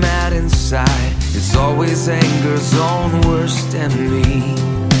away the mad inside. It's always anger's own worst enemy.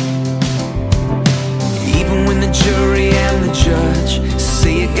 Even when the jury and the judge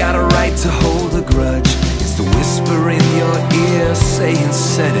say you got a right to hold a grudge, it's the whisper in your ear saying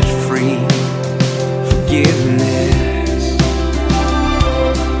set it free. Forgiveness.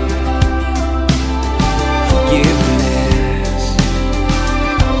 Forgiveness.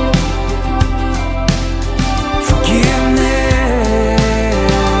 Forgiveness.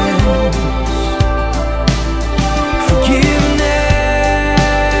 Forgiveness.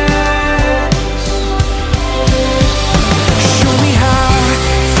 Show me how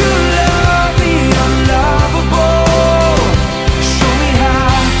to love the unlovable. Show me how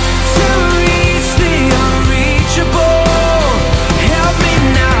to reach the unreachable. Help me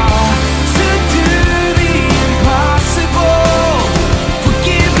now to do the impossible.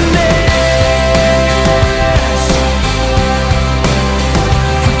 Forgiveness.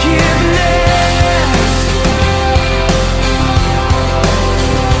 Forgiveness.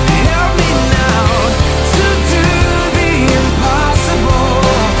 Help me now to do the impossible.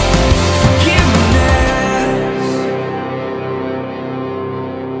 Forgiveness.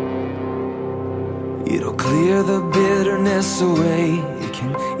 It'll clear the bitterness away. It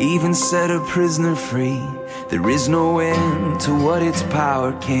can even set a prisoner free. There is no end to what its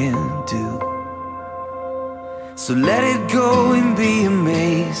power can do. So let it go and be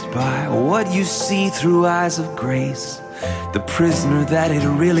amazed. you see through eyes of grace. The prisoner that it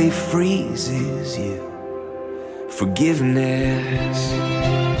really frees is you. Forgiveness.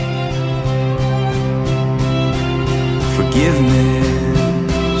 Forgiveness.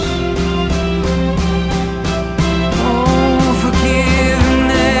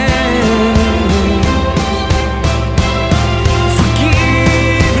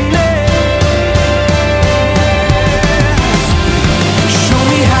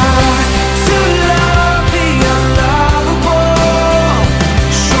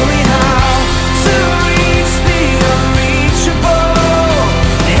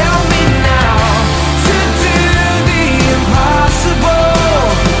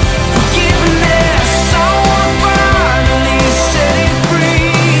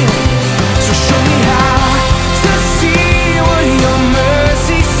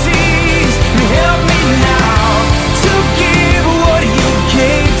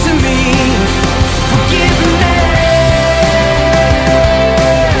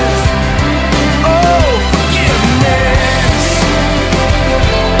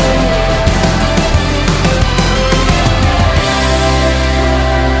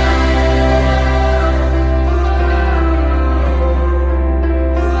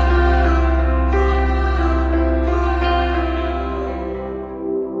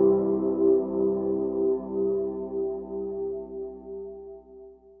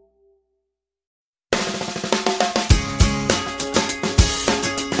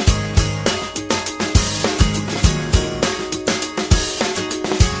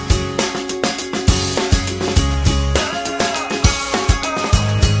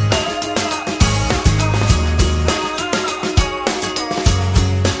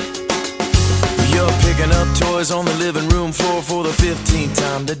 On the living room floor for the 15th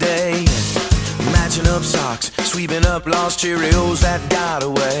time today. Matching up socks, sweeping up lost Cheerios that got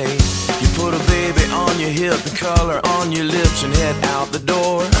away. You put a baby on your hip, the color on your lips, and head out the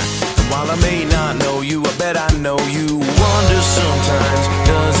door. And while I may not know you, I bet I know you. Wonder sometimes,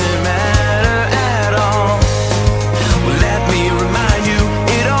 does it matter at all? Well, let me remind you,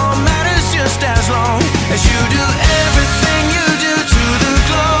 it all matters just as long as you do everything you do to the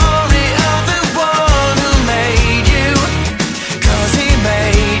glory of the one who made you. 'Cause he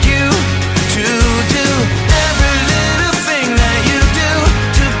made you to do every little thing that you do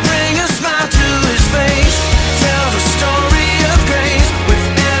to bring a smile to his face. Tell the story of grace with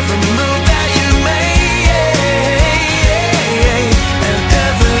every move that you make, and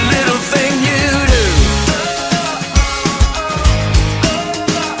every little thing you do.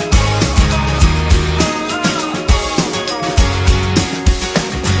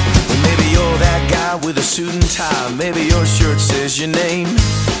 Well, maybe you're that guy with a suit and tie. Maybe your shirt says your name.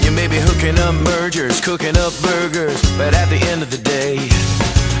 You may be hooking up mergers, cooking up burgers, but at the end of the day,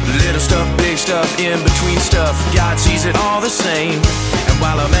 little stuff, big stuff, in between stuff, God sees it all the same. And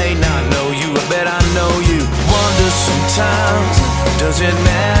while I may not know you, I bet I know you. Wonder sometimes, does it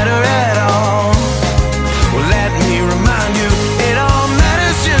matter at all? Well, let me remind you, it all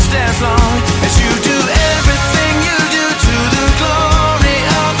matters just as long as you do everything you do to the glory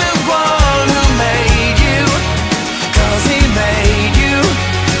of the one who made you. 'Cause he made you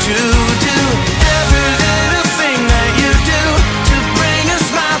to do every little thing that you do to bring a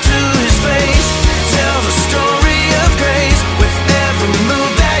smile to his face. Tell the story of grace with every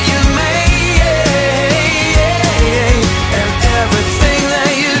move that you make, and everything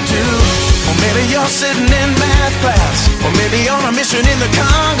that you do. Or maybe you're sitting in math class, or maybe on a mission in the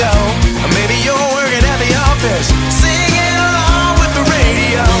Congo, or maybe you're working at the office, singing along with the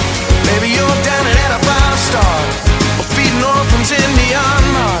radio. Maybe you're dining at a 5-star, or feeding orphans in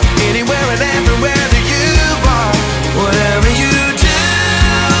Myanmar. Anywhere and everywhere that you are, whatever you do,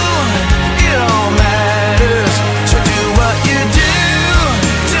 it all matters. So do what you do,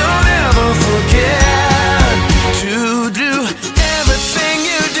 don't ever forget to do everything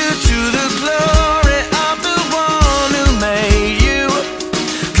you do to the glory of the one who made you.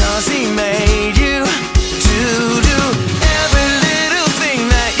 'Cause he made you to do every little thing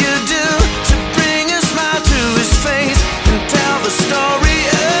that you do to bring a smile to his face and tell the story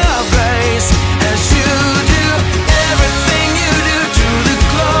of grace as you do everything you do to the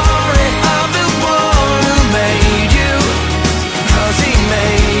glory of the one who made you. 'Cause he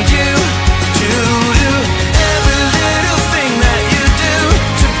made you to do every little thing that you do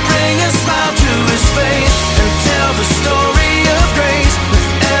to bring a smile to his face and tell the story of grace with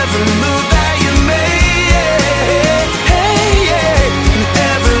every move that you make, and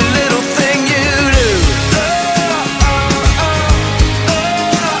every little thing you do.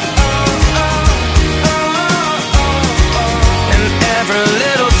 And every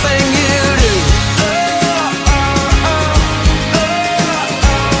little thing you do.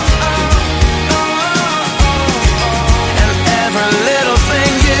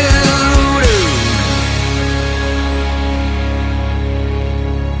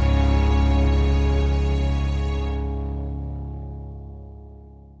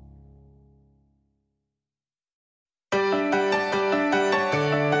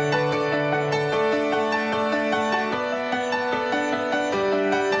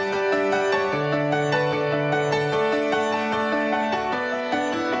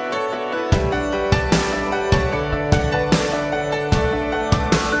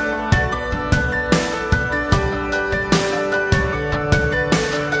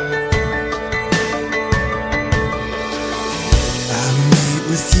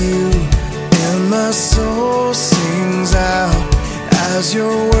 my soul sings out as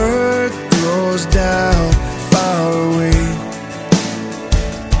your word throws down far away.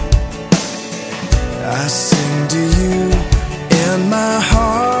 I sing to you and my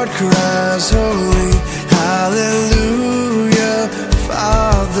heart cries holy hallelujah.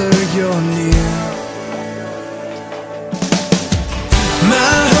 Father, you're near.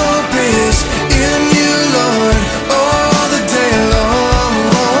 My hope is in you, Lord, all the day long.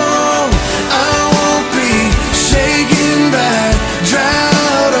 I won't be shaken by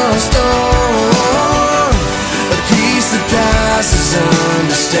drought or storm. A peace that passes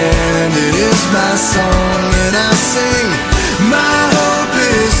understanding is my song, and I sing. My hope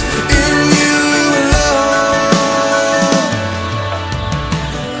is in you, Lord.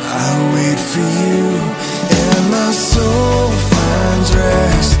 I wait for you, and my soul finds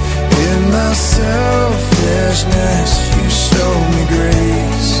rest. In my selfishness, you show me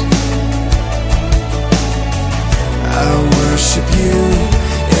grace. I worship you,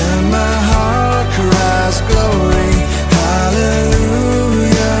 and my heart cries glory,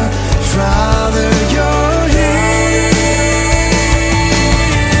 hallelujah. Father, you're here.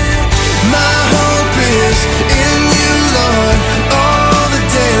 My hope is in you, Lord, all the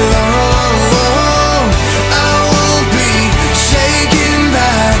day long. I won't be shaken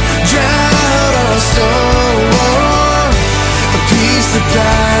by drought or storm. A peace that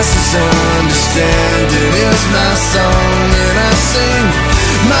passes understanding is my song, and I sing.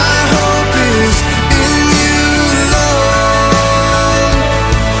 My hope is in you, Lord.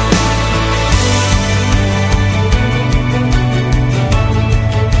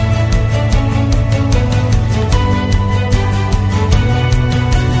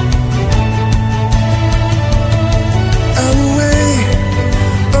 I will wait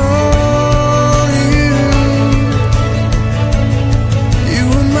on you. You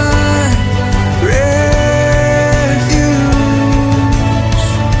are my refuge.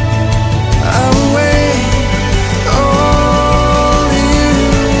 I will wait on you.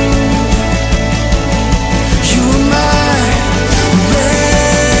 You are my refuge.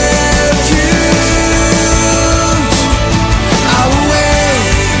 I will wait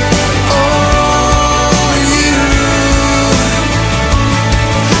on you.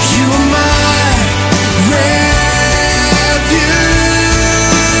 You are my refuge.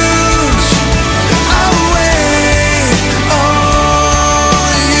 I will wait on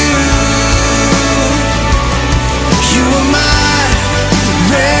you. You are my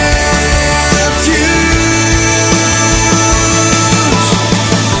refuge.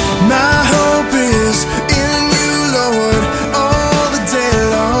 My hope is in you, Lord, all the day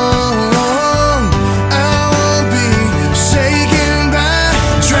long. I won't be shaken by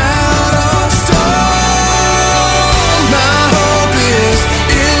drought or storm. My hope is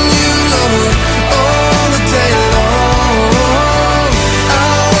in you, Lord, all the day long.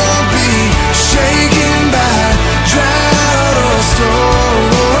 I won't be shaken by drought or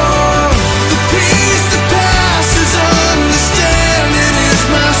storm. The peace that passes understanding is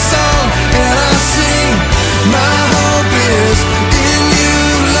my song, and I sing. My hope is in you,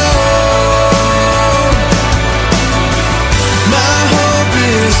 Lord. My hope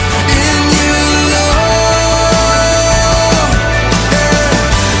is in you, Lord. Yeah.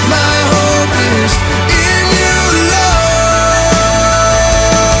 My hope is in you,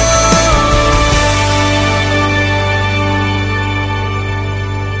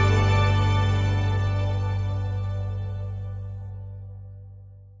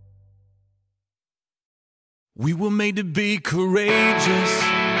 We were made to be courageous.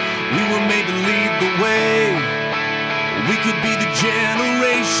 We were made to lead the way. We could be the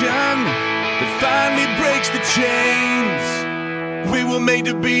generation that finally breaks the chains. We were made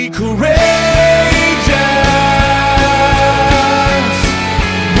to be courageous.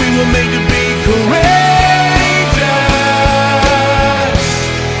 We were made to be courageous.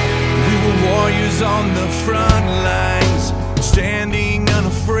 We were warriors on the front lines, standing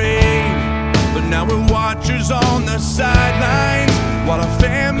unafraid. But now we're watchers on the sidelines while our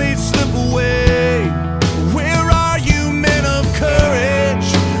families slip away. Where are you, men of courage?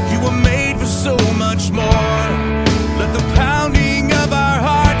 You were made for so much more. Let the pounding of our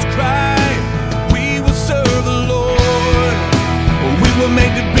hearts cry, we will serve the Lord. We were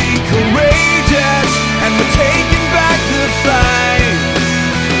made to be courageous, and we're taking back the fight.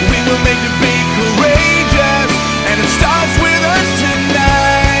 We were made to be courageous, and it starts with us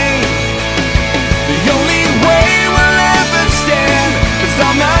tonight. The only way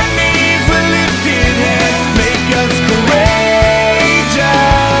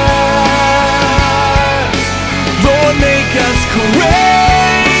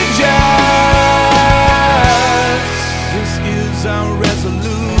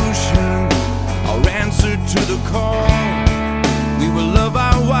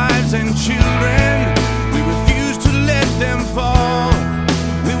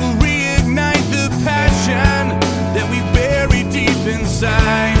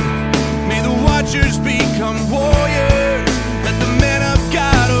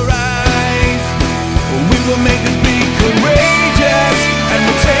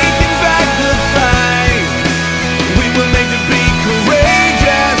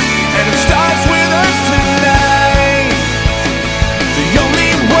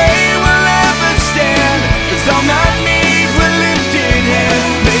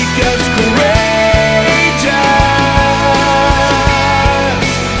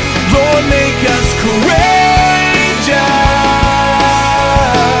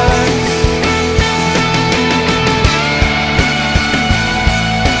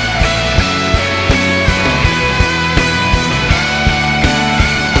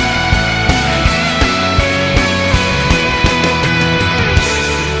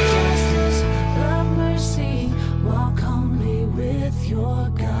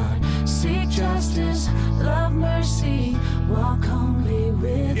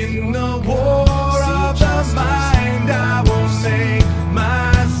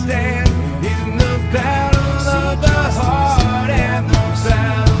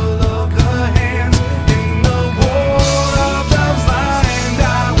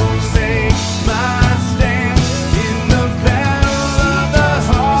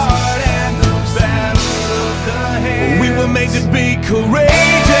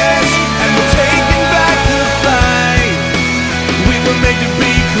courageous, and we're taking back the fight. We were made to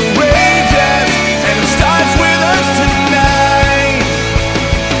be courageous, and it starts with us tonight.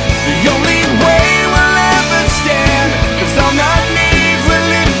 The only way we'll ever stand is on our knees with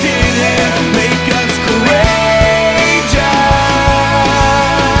lifted hands. Make us courageous,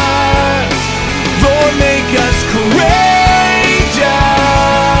 Lord, make us courageous.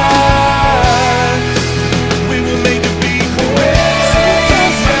 We were made to be courageous.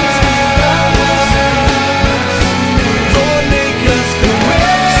 Lord, make us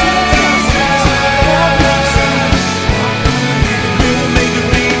courageous. We were made to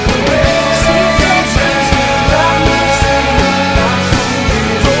be courageous.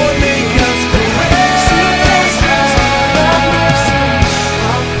 Lord, make us courageous.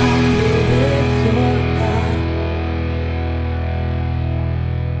 I'll come with your God.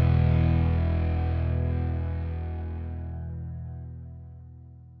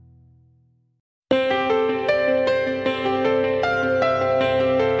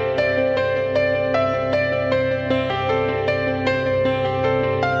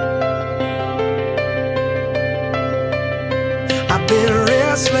 I've been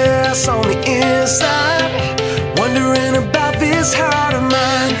restless on the inside, wondering about this heart of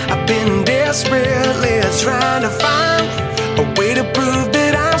mine. I've been desperately trying to find a way to prove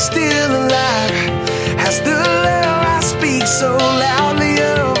that I'm still alive. Has the love I speak so loudly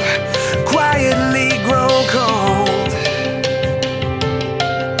of quietly grown cold?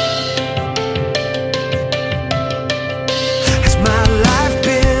 Has my life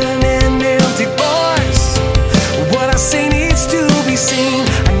been an empty voice? What I say needs to be seen.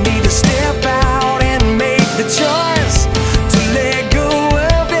 I need to step out and make the choice to let go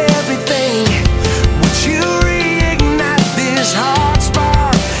of everything. Would you reignite this heart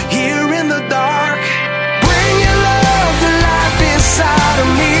spark here in the dark? Bring your love to life inside of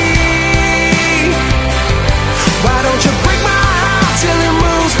me. Why don't you break my heart till it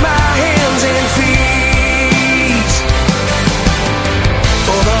moves my hands and feet?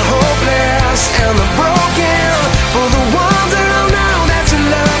 For the hopeless and the broken, for the ones that don't know that you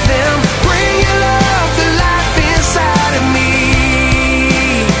love them, bring your love to life inside of me.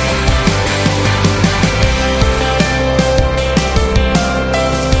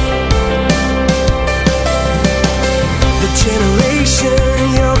 The generation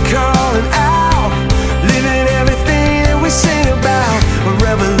you're calling out, living everything that we sing about, a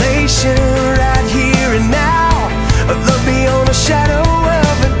revelation right here and now, a love beyond a shadow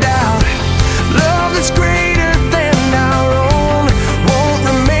of a doubt. Love that's greater than our own won't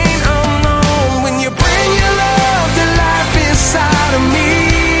remain unknown when you bring your love to life inside of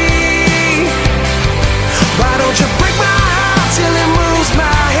me. Why don't you break my heart till it moves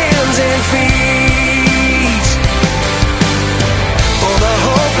my hands and feet? For the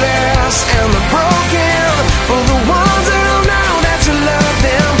hopeless and the broken, for the ones that don't know that you love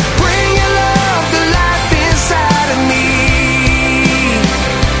them, bring your love to life inside of me.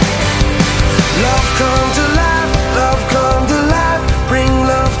 Love come to life, love come to life, bring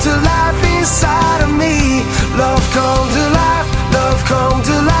love to life inside of me. Love come to life, love come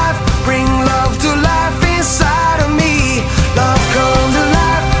to life, bring love to life inside of me. Love come to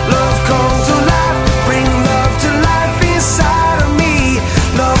life, love come to life, bring love to life inside of me.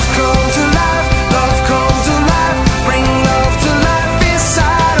 Love come to life, love come to life, bring love to life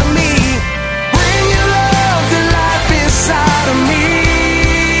inside of me. Bring your love to life inside of me.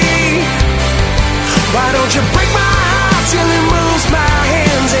 Why don't you break my heart till it moves my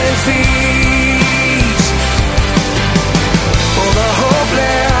hands and feet? For the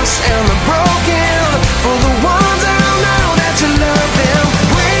hopeless and the broken, for the ones that don't know that you love them,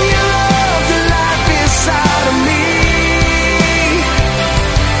 bring your love to life inside of me.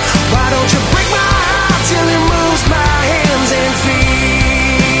 Why don't you break my heart till it moves my hands and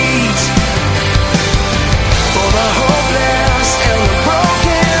feet? For the hopeless and the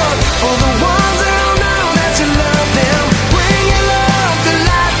broken, for the ones that don't know that you love them, bring your love to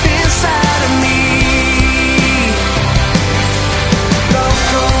life inside of me. Love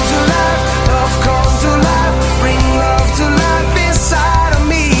come to life, love come to life, bring love to life inside of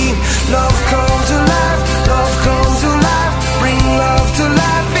me. Love come to life, love come to life, bring love to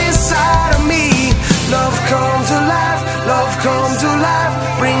life inside of me. Love come to life, love come to life,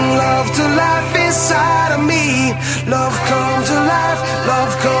 bring love to life inside of me. Love come to life,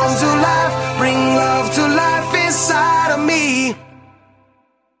 love come to life, bring love to life inside of me.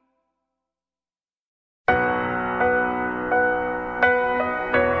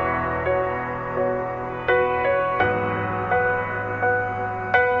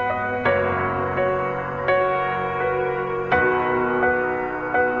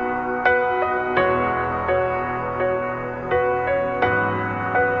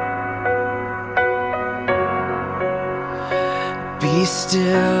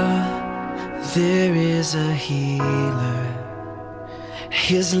 still, there is a healer.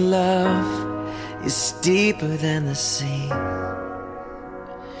 His love is deeper than the sea.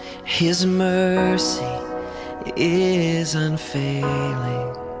 His mercy is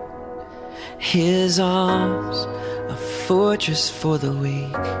unfailing. His arms a fortress for the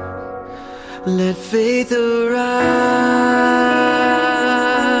weak. Let faith arise.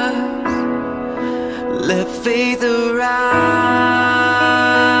 Let faith arise.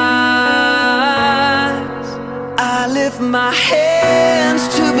 I lift my hands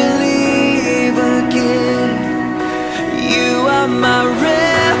to believe again. You are my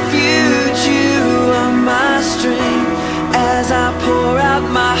refuge, you are my strength. As I pour out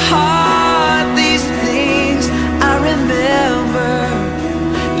my heart, these things I remember.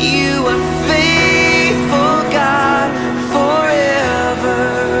 You are faithful, God, forever.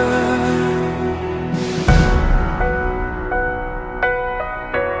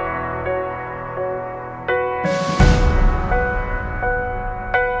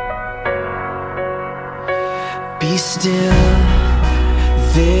 Be still,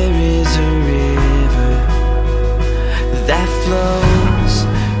 there is a river that flows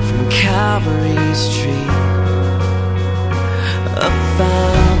from Calvary's tree, a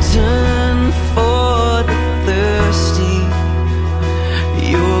fountain for the thirsty.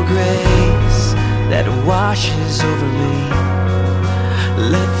 Your grace that washes over me.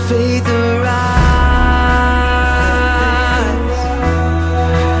 Let faith arise.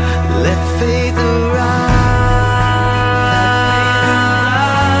 Let faith arise.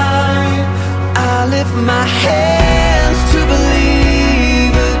 I lift my hands to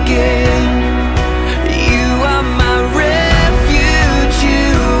believe again. You are my refuge, you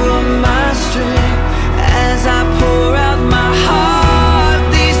are my strength. As I pour out my heart,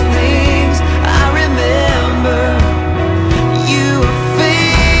 these things I remember. You are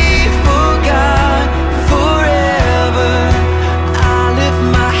faithful, God, forever. I lift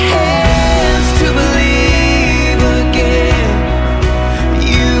my hands to believe again.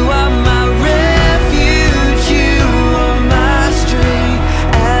 You are my refuge, you are my strength.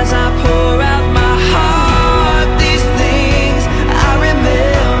 As I pour out my heart, these things I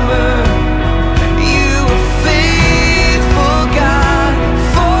remember. You are faithful, God,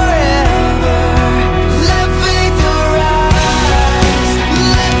 forever. Let faith arise.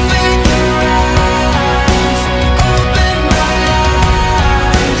 Let faith arise. Open my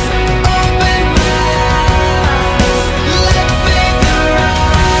eyes. Open my eyes. Let faith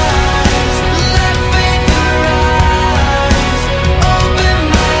arise. Let faith arise. Open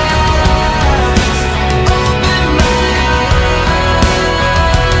my eyes. Open my eyes.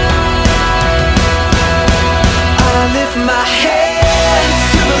 I lift my hands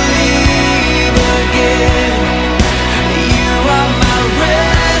to believe again. You are my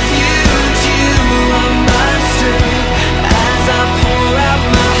refuge, you are my strength. As I pour out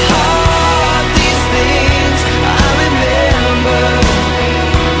my heart, these things I remember.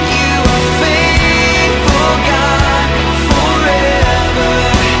 You are faithful, God, forever.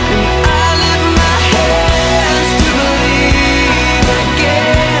 And I lift my hands to believe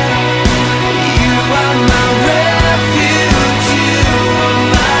again. You are my refuge, you are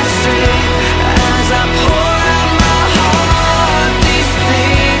my strength. As I pour out my heart, these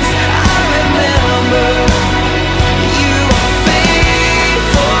things I remember. You are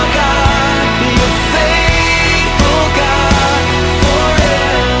faithful, God, you're faithful, God,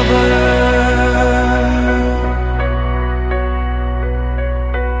 forever.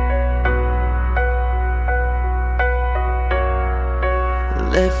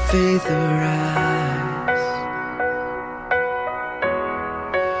 Let faith arise.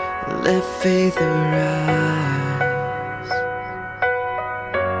 Let faith arise.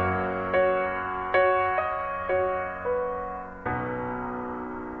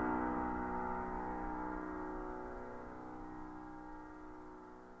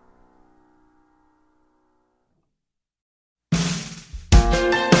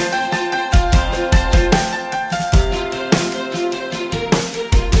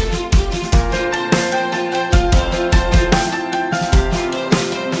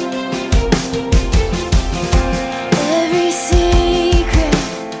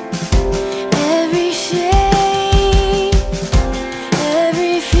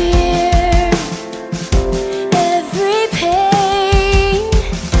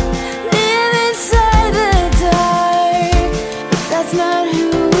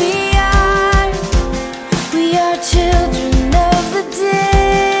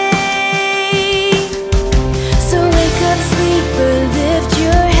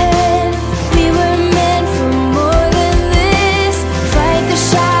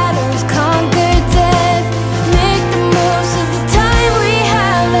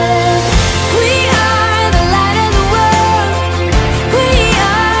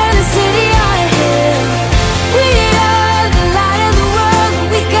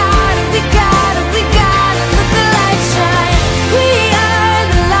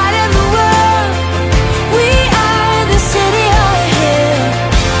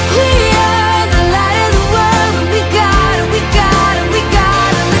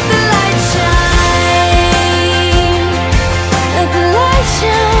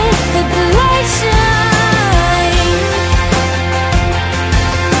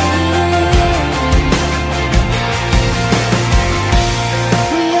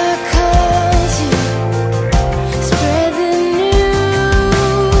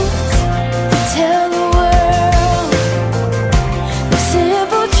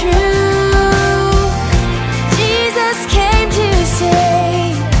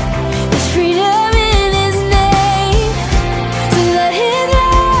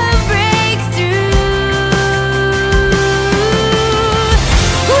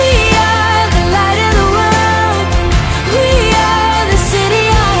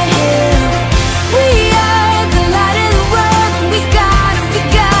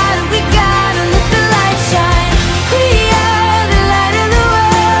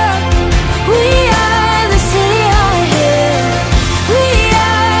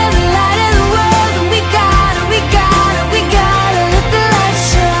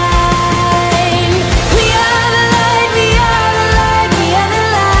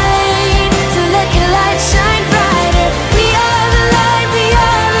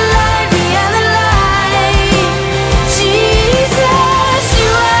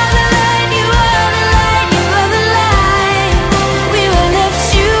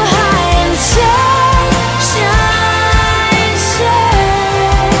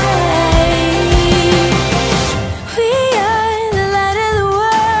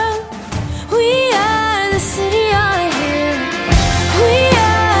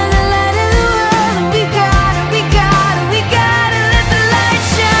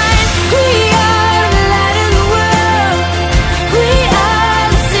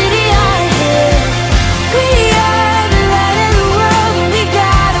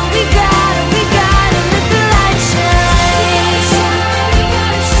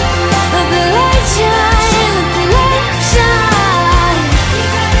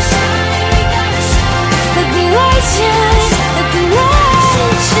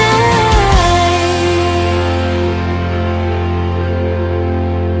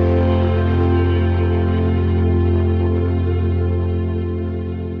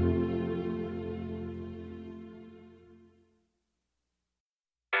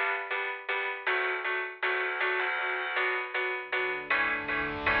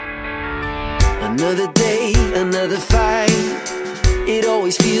 Another day, another fight. It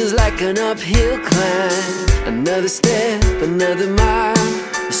always feels like an uphill climb. Another step, another mile,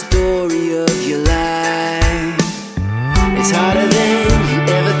 the story of your life. It's harder than you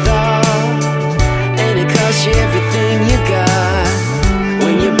ever thought, and it costs you everything you got.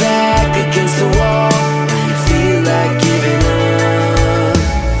 When you're back against the wall and you feel like giving up.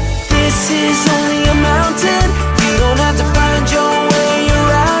 This is only a mountain. You don't have to find your way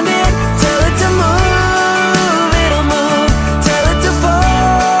around it. Tell it to move, it'll move. Tell it to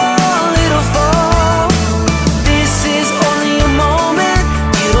fall, it'll fall. This is only a moment.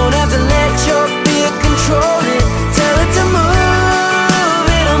 You don't have to let your fear control it. Tell it to move,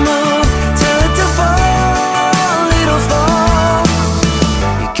 it'll move. Tell it to fall, it'll fall.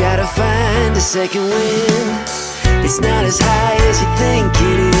 You gotta find a second wind. It's not as high as you think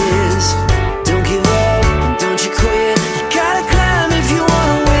it is. Don't give up and don't you quit. You gotta climb if you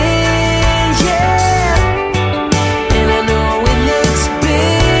wanna win, yeah. And I know it looks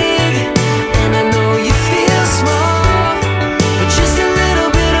big, and I know you feel small, but just a little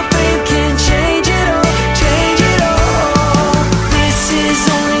bit of faith can change it all, change it all. This is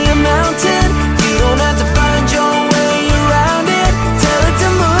only a mountain. You don't have to find your way around it. Tell it to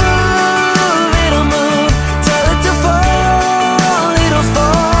move, it'll move. Tell it to fall, it'll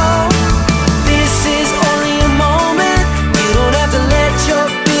fall. This is only a moment. You don't have to let your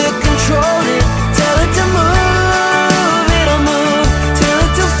fear control it. Tell it to move, it'll move. Tell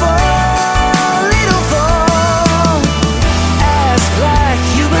it to fall, it'll fall. Ask like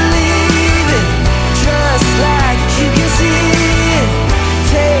you believe it. Trust like you can see it.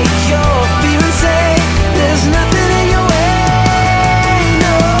 Take your fear and say there's nothing in your way,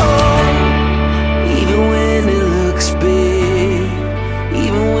 no. Even when it looks big,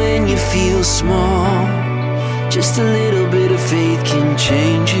 even when you feel small, just a little bit of faith can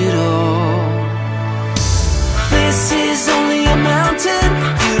change it all. This is only a mountain.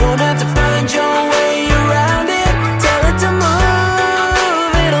 You don't have to find your way around it. Tell it to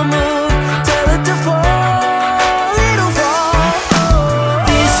move, it'll move. Tell it to fall, it'll fall.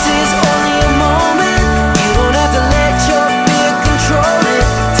 This is only a moment. You don't have to let your fear control it.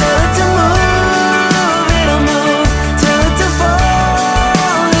 Tell it to move, it'll move. Tell it to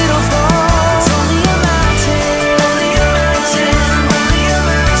fall, it'll fall. It's only a mountain, only a mountain, only a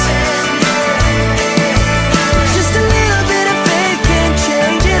mountain. Just a little bit of faith can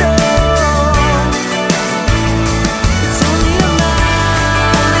change it all. It's only a mountain,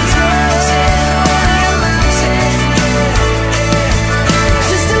 only a mountain.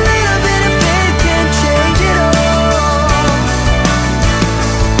 Just a little bit of faith can change it all.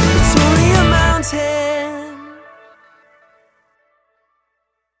 It's only a mountain.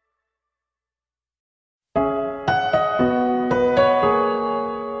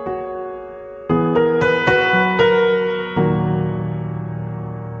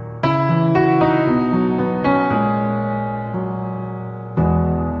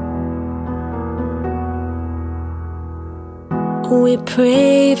 We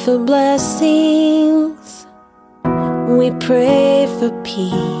pray for blessings, we pray for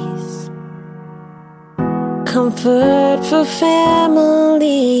peace, comfort for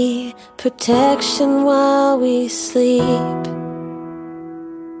family, protection while we sleep.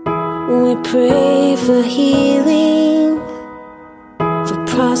 We pray for healing, for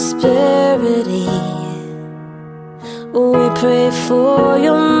prosperity. We pray for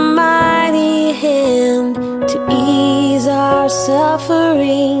your mighty hand to ease our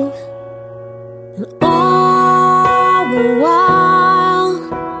suffering. And all the while,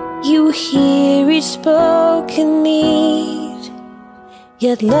 you hear each spoken need.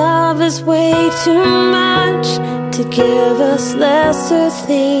 Yet love is way too much to give us lesser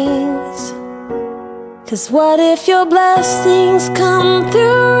things. 'Cause what if your blessings come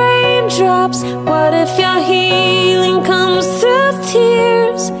through raindrops? What if your healing comes through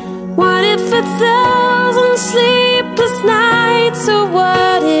tears? What if 1,000 sleepless nights are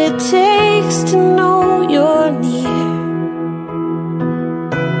what it takes to know you're near?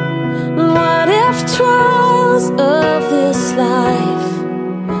 What if trials of this life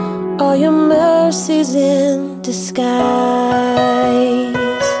are your mercies in disguise?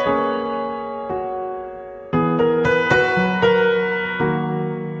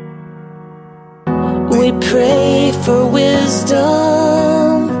 We pray for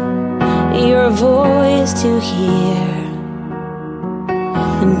wisdom, your voice to hear.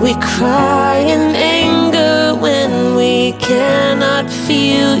 And we cry in anger when we cannot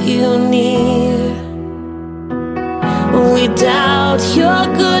feel you near. We doubt your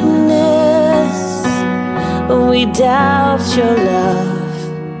goodness, we doubt your love,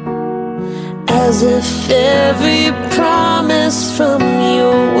 as As if every promise from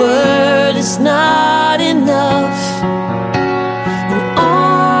your word is not enough. And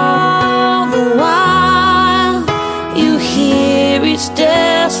all the while you hear each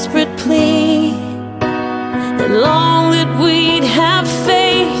desperate plea, and long that we'd have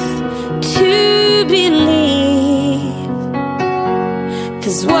faith to believe.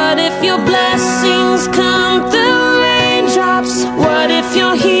 'Cause what if your blessings come through raindrops? What if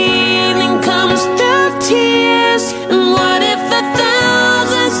your healing comes through tears? And what if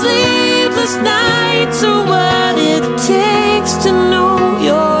 1,000 sleepless nights are what it takes to know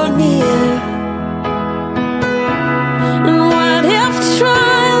you're near? And what if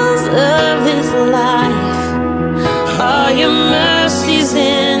trials of this life are your mercies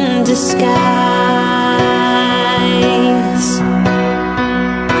in disguise?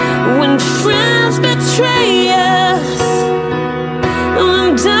 When friends betray us, when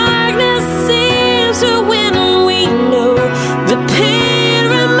darkness seems to win, we know the pain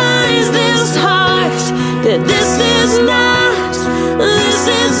reminds this heart that this is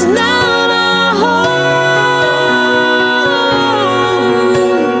not our home.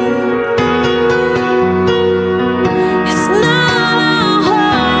 It's not our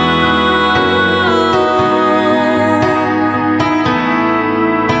home.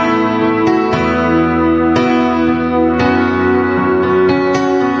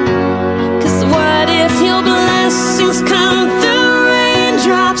 'Cause what if your blessings come through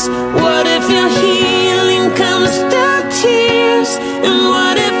raindrops? What if your healing comes through tears? And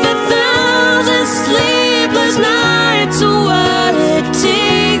what if 1,000 sleepless nights are what it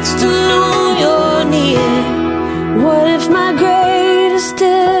takes to know you're near? What if my greatest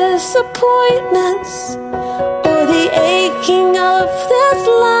disappointments or the aching of this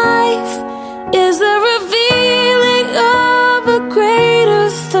life is the revealing of a greater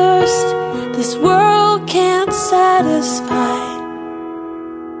thirst this world can't satisfy?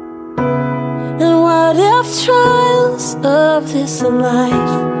 And what if trials of this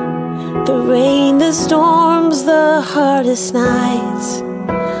life, the rain, the storms, the hardest nights,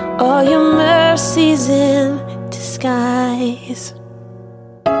 are your mercies in disguise?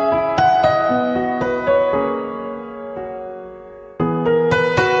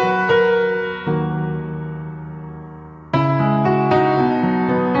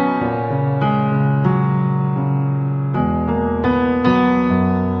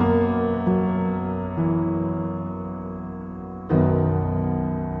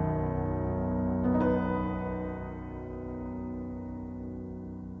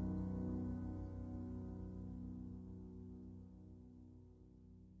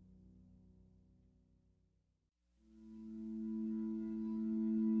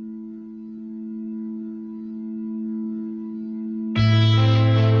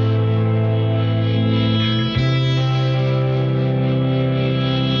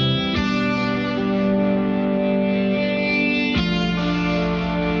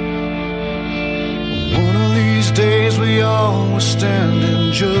 Days we all will stand in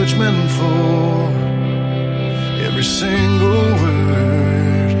judgment for every single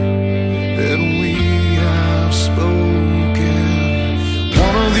word that we have spoken.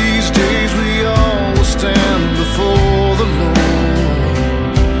 One of these days we all will stand before the Lord,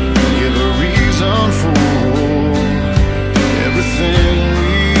 give a reason for everything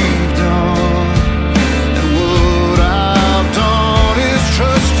we've done. And what I've done is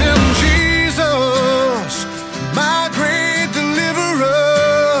trust in Jesus, my great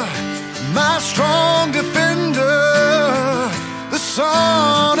deliverer, my strong defender, the Son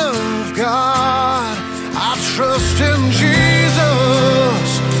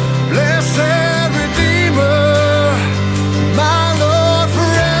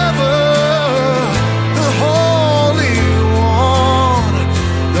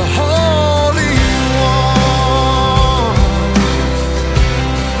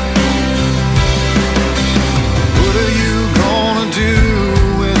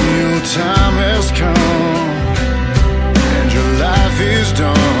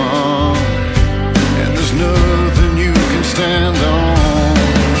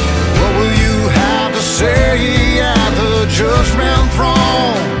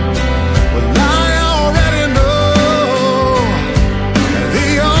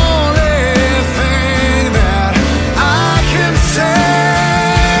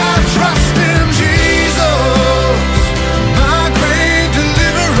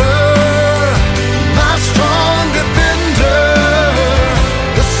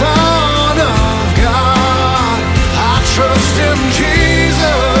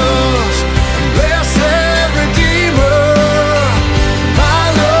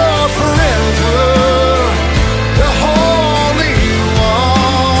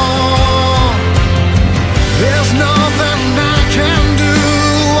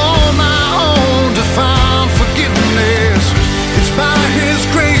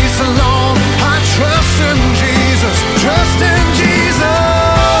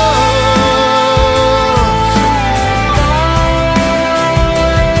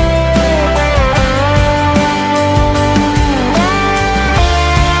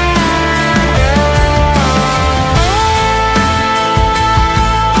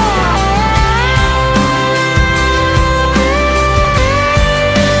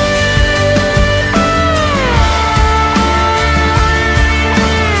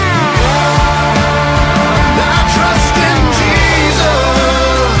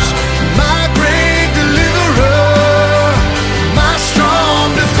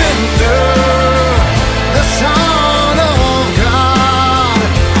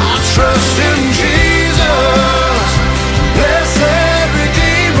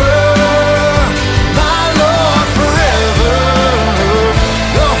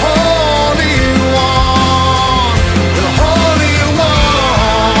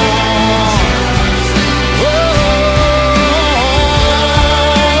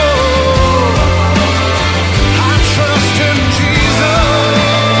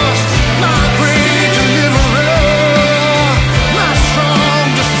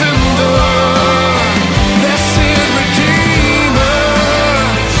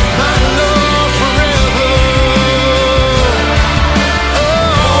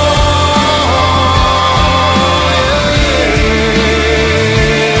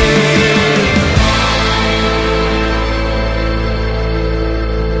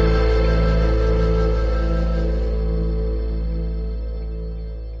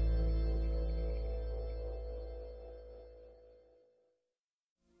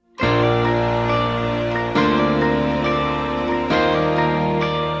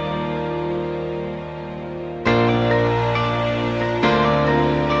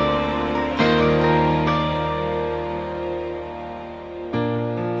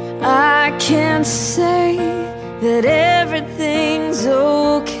I can't say that everything's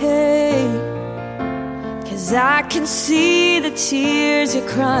okay, 'cause I can see the tears you're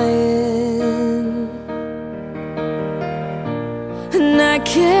crying. And I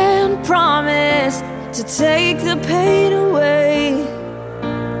can't promise to take the pain away,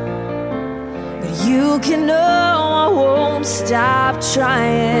 but you can know I won't stop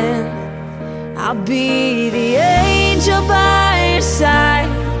trying. I'll be the angel by your side.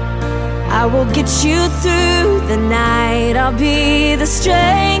 I will get you through the night. I'll be the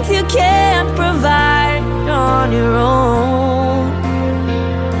strength you can't provide on your own.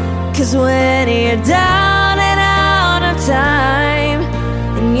 'Cause when you're down and out of time,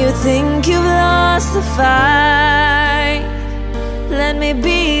 and you think you've lost the fight, let me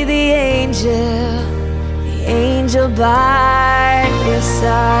be the angel by your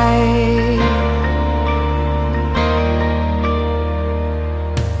side.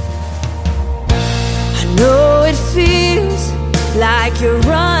 I know it feels like you're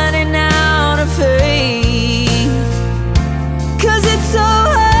running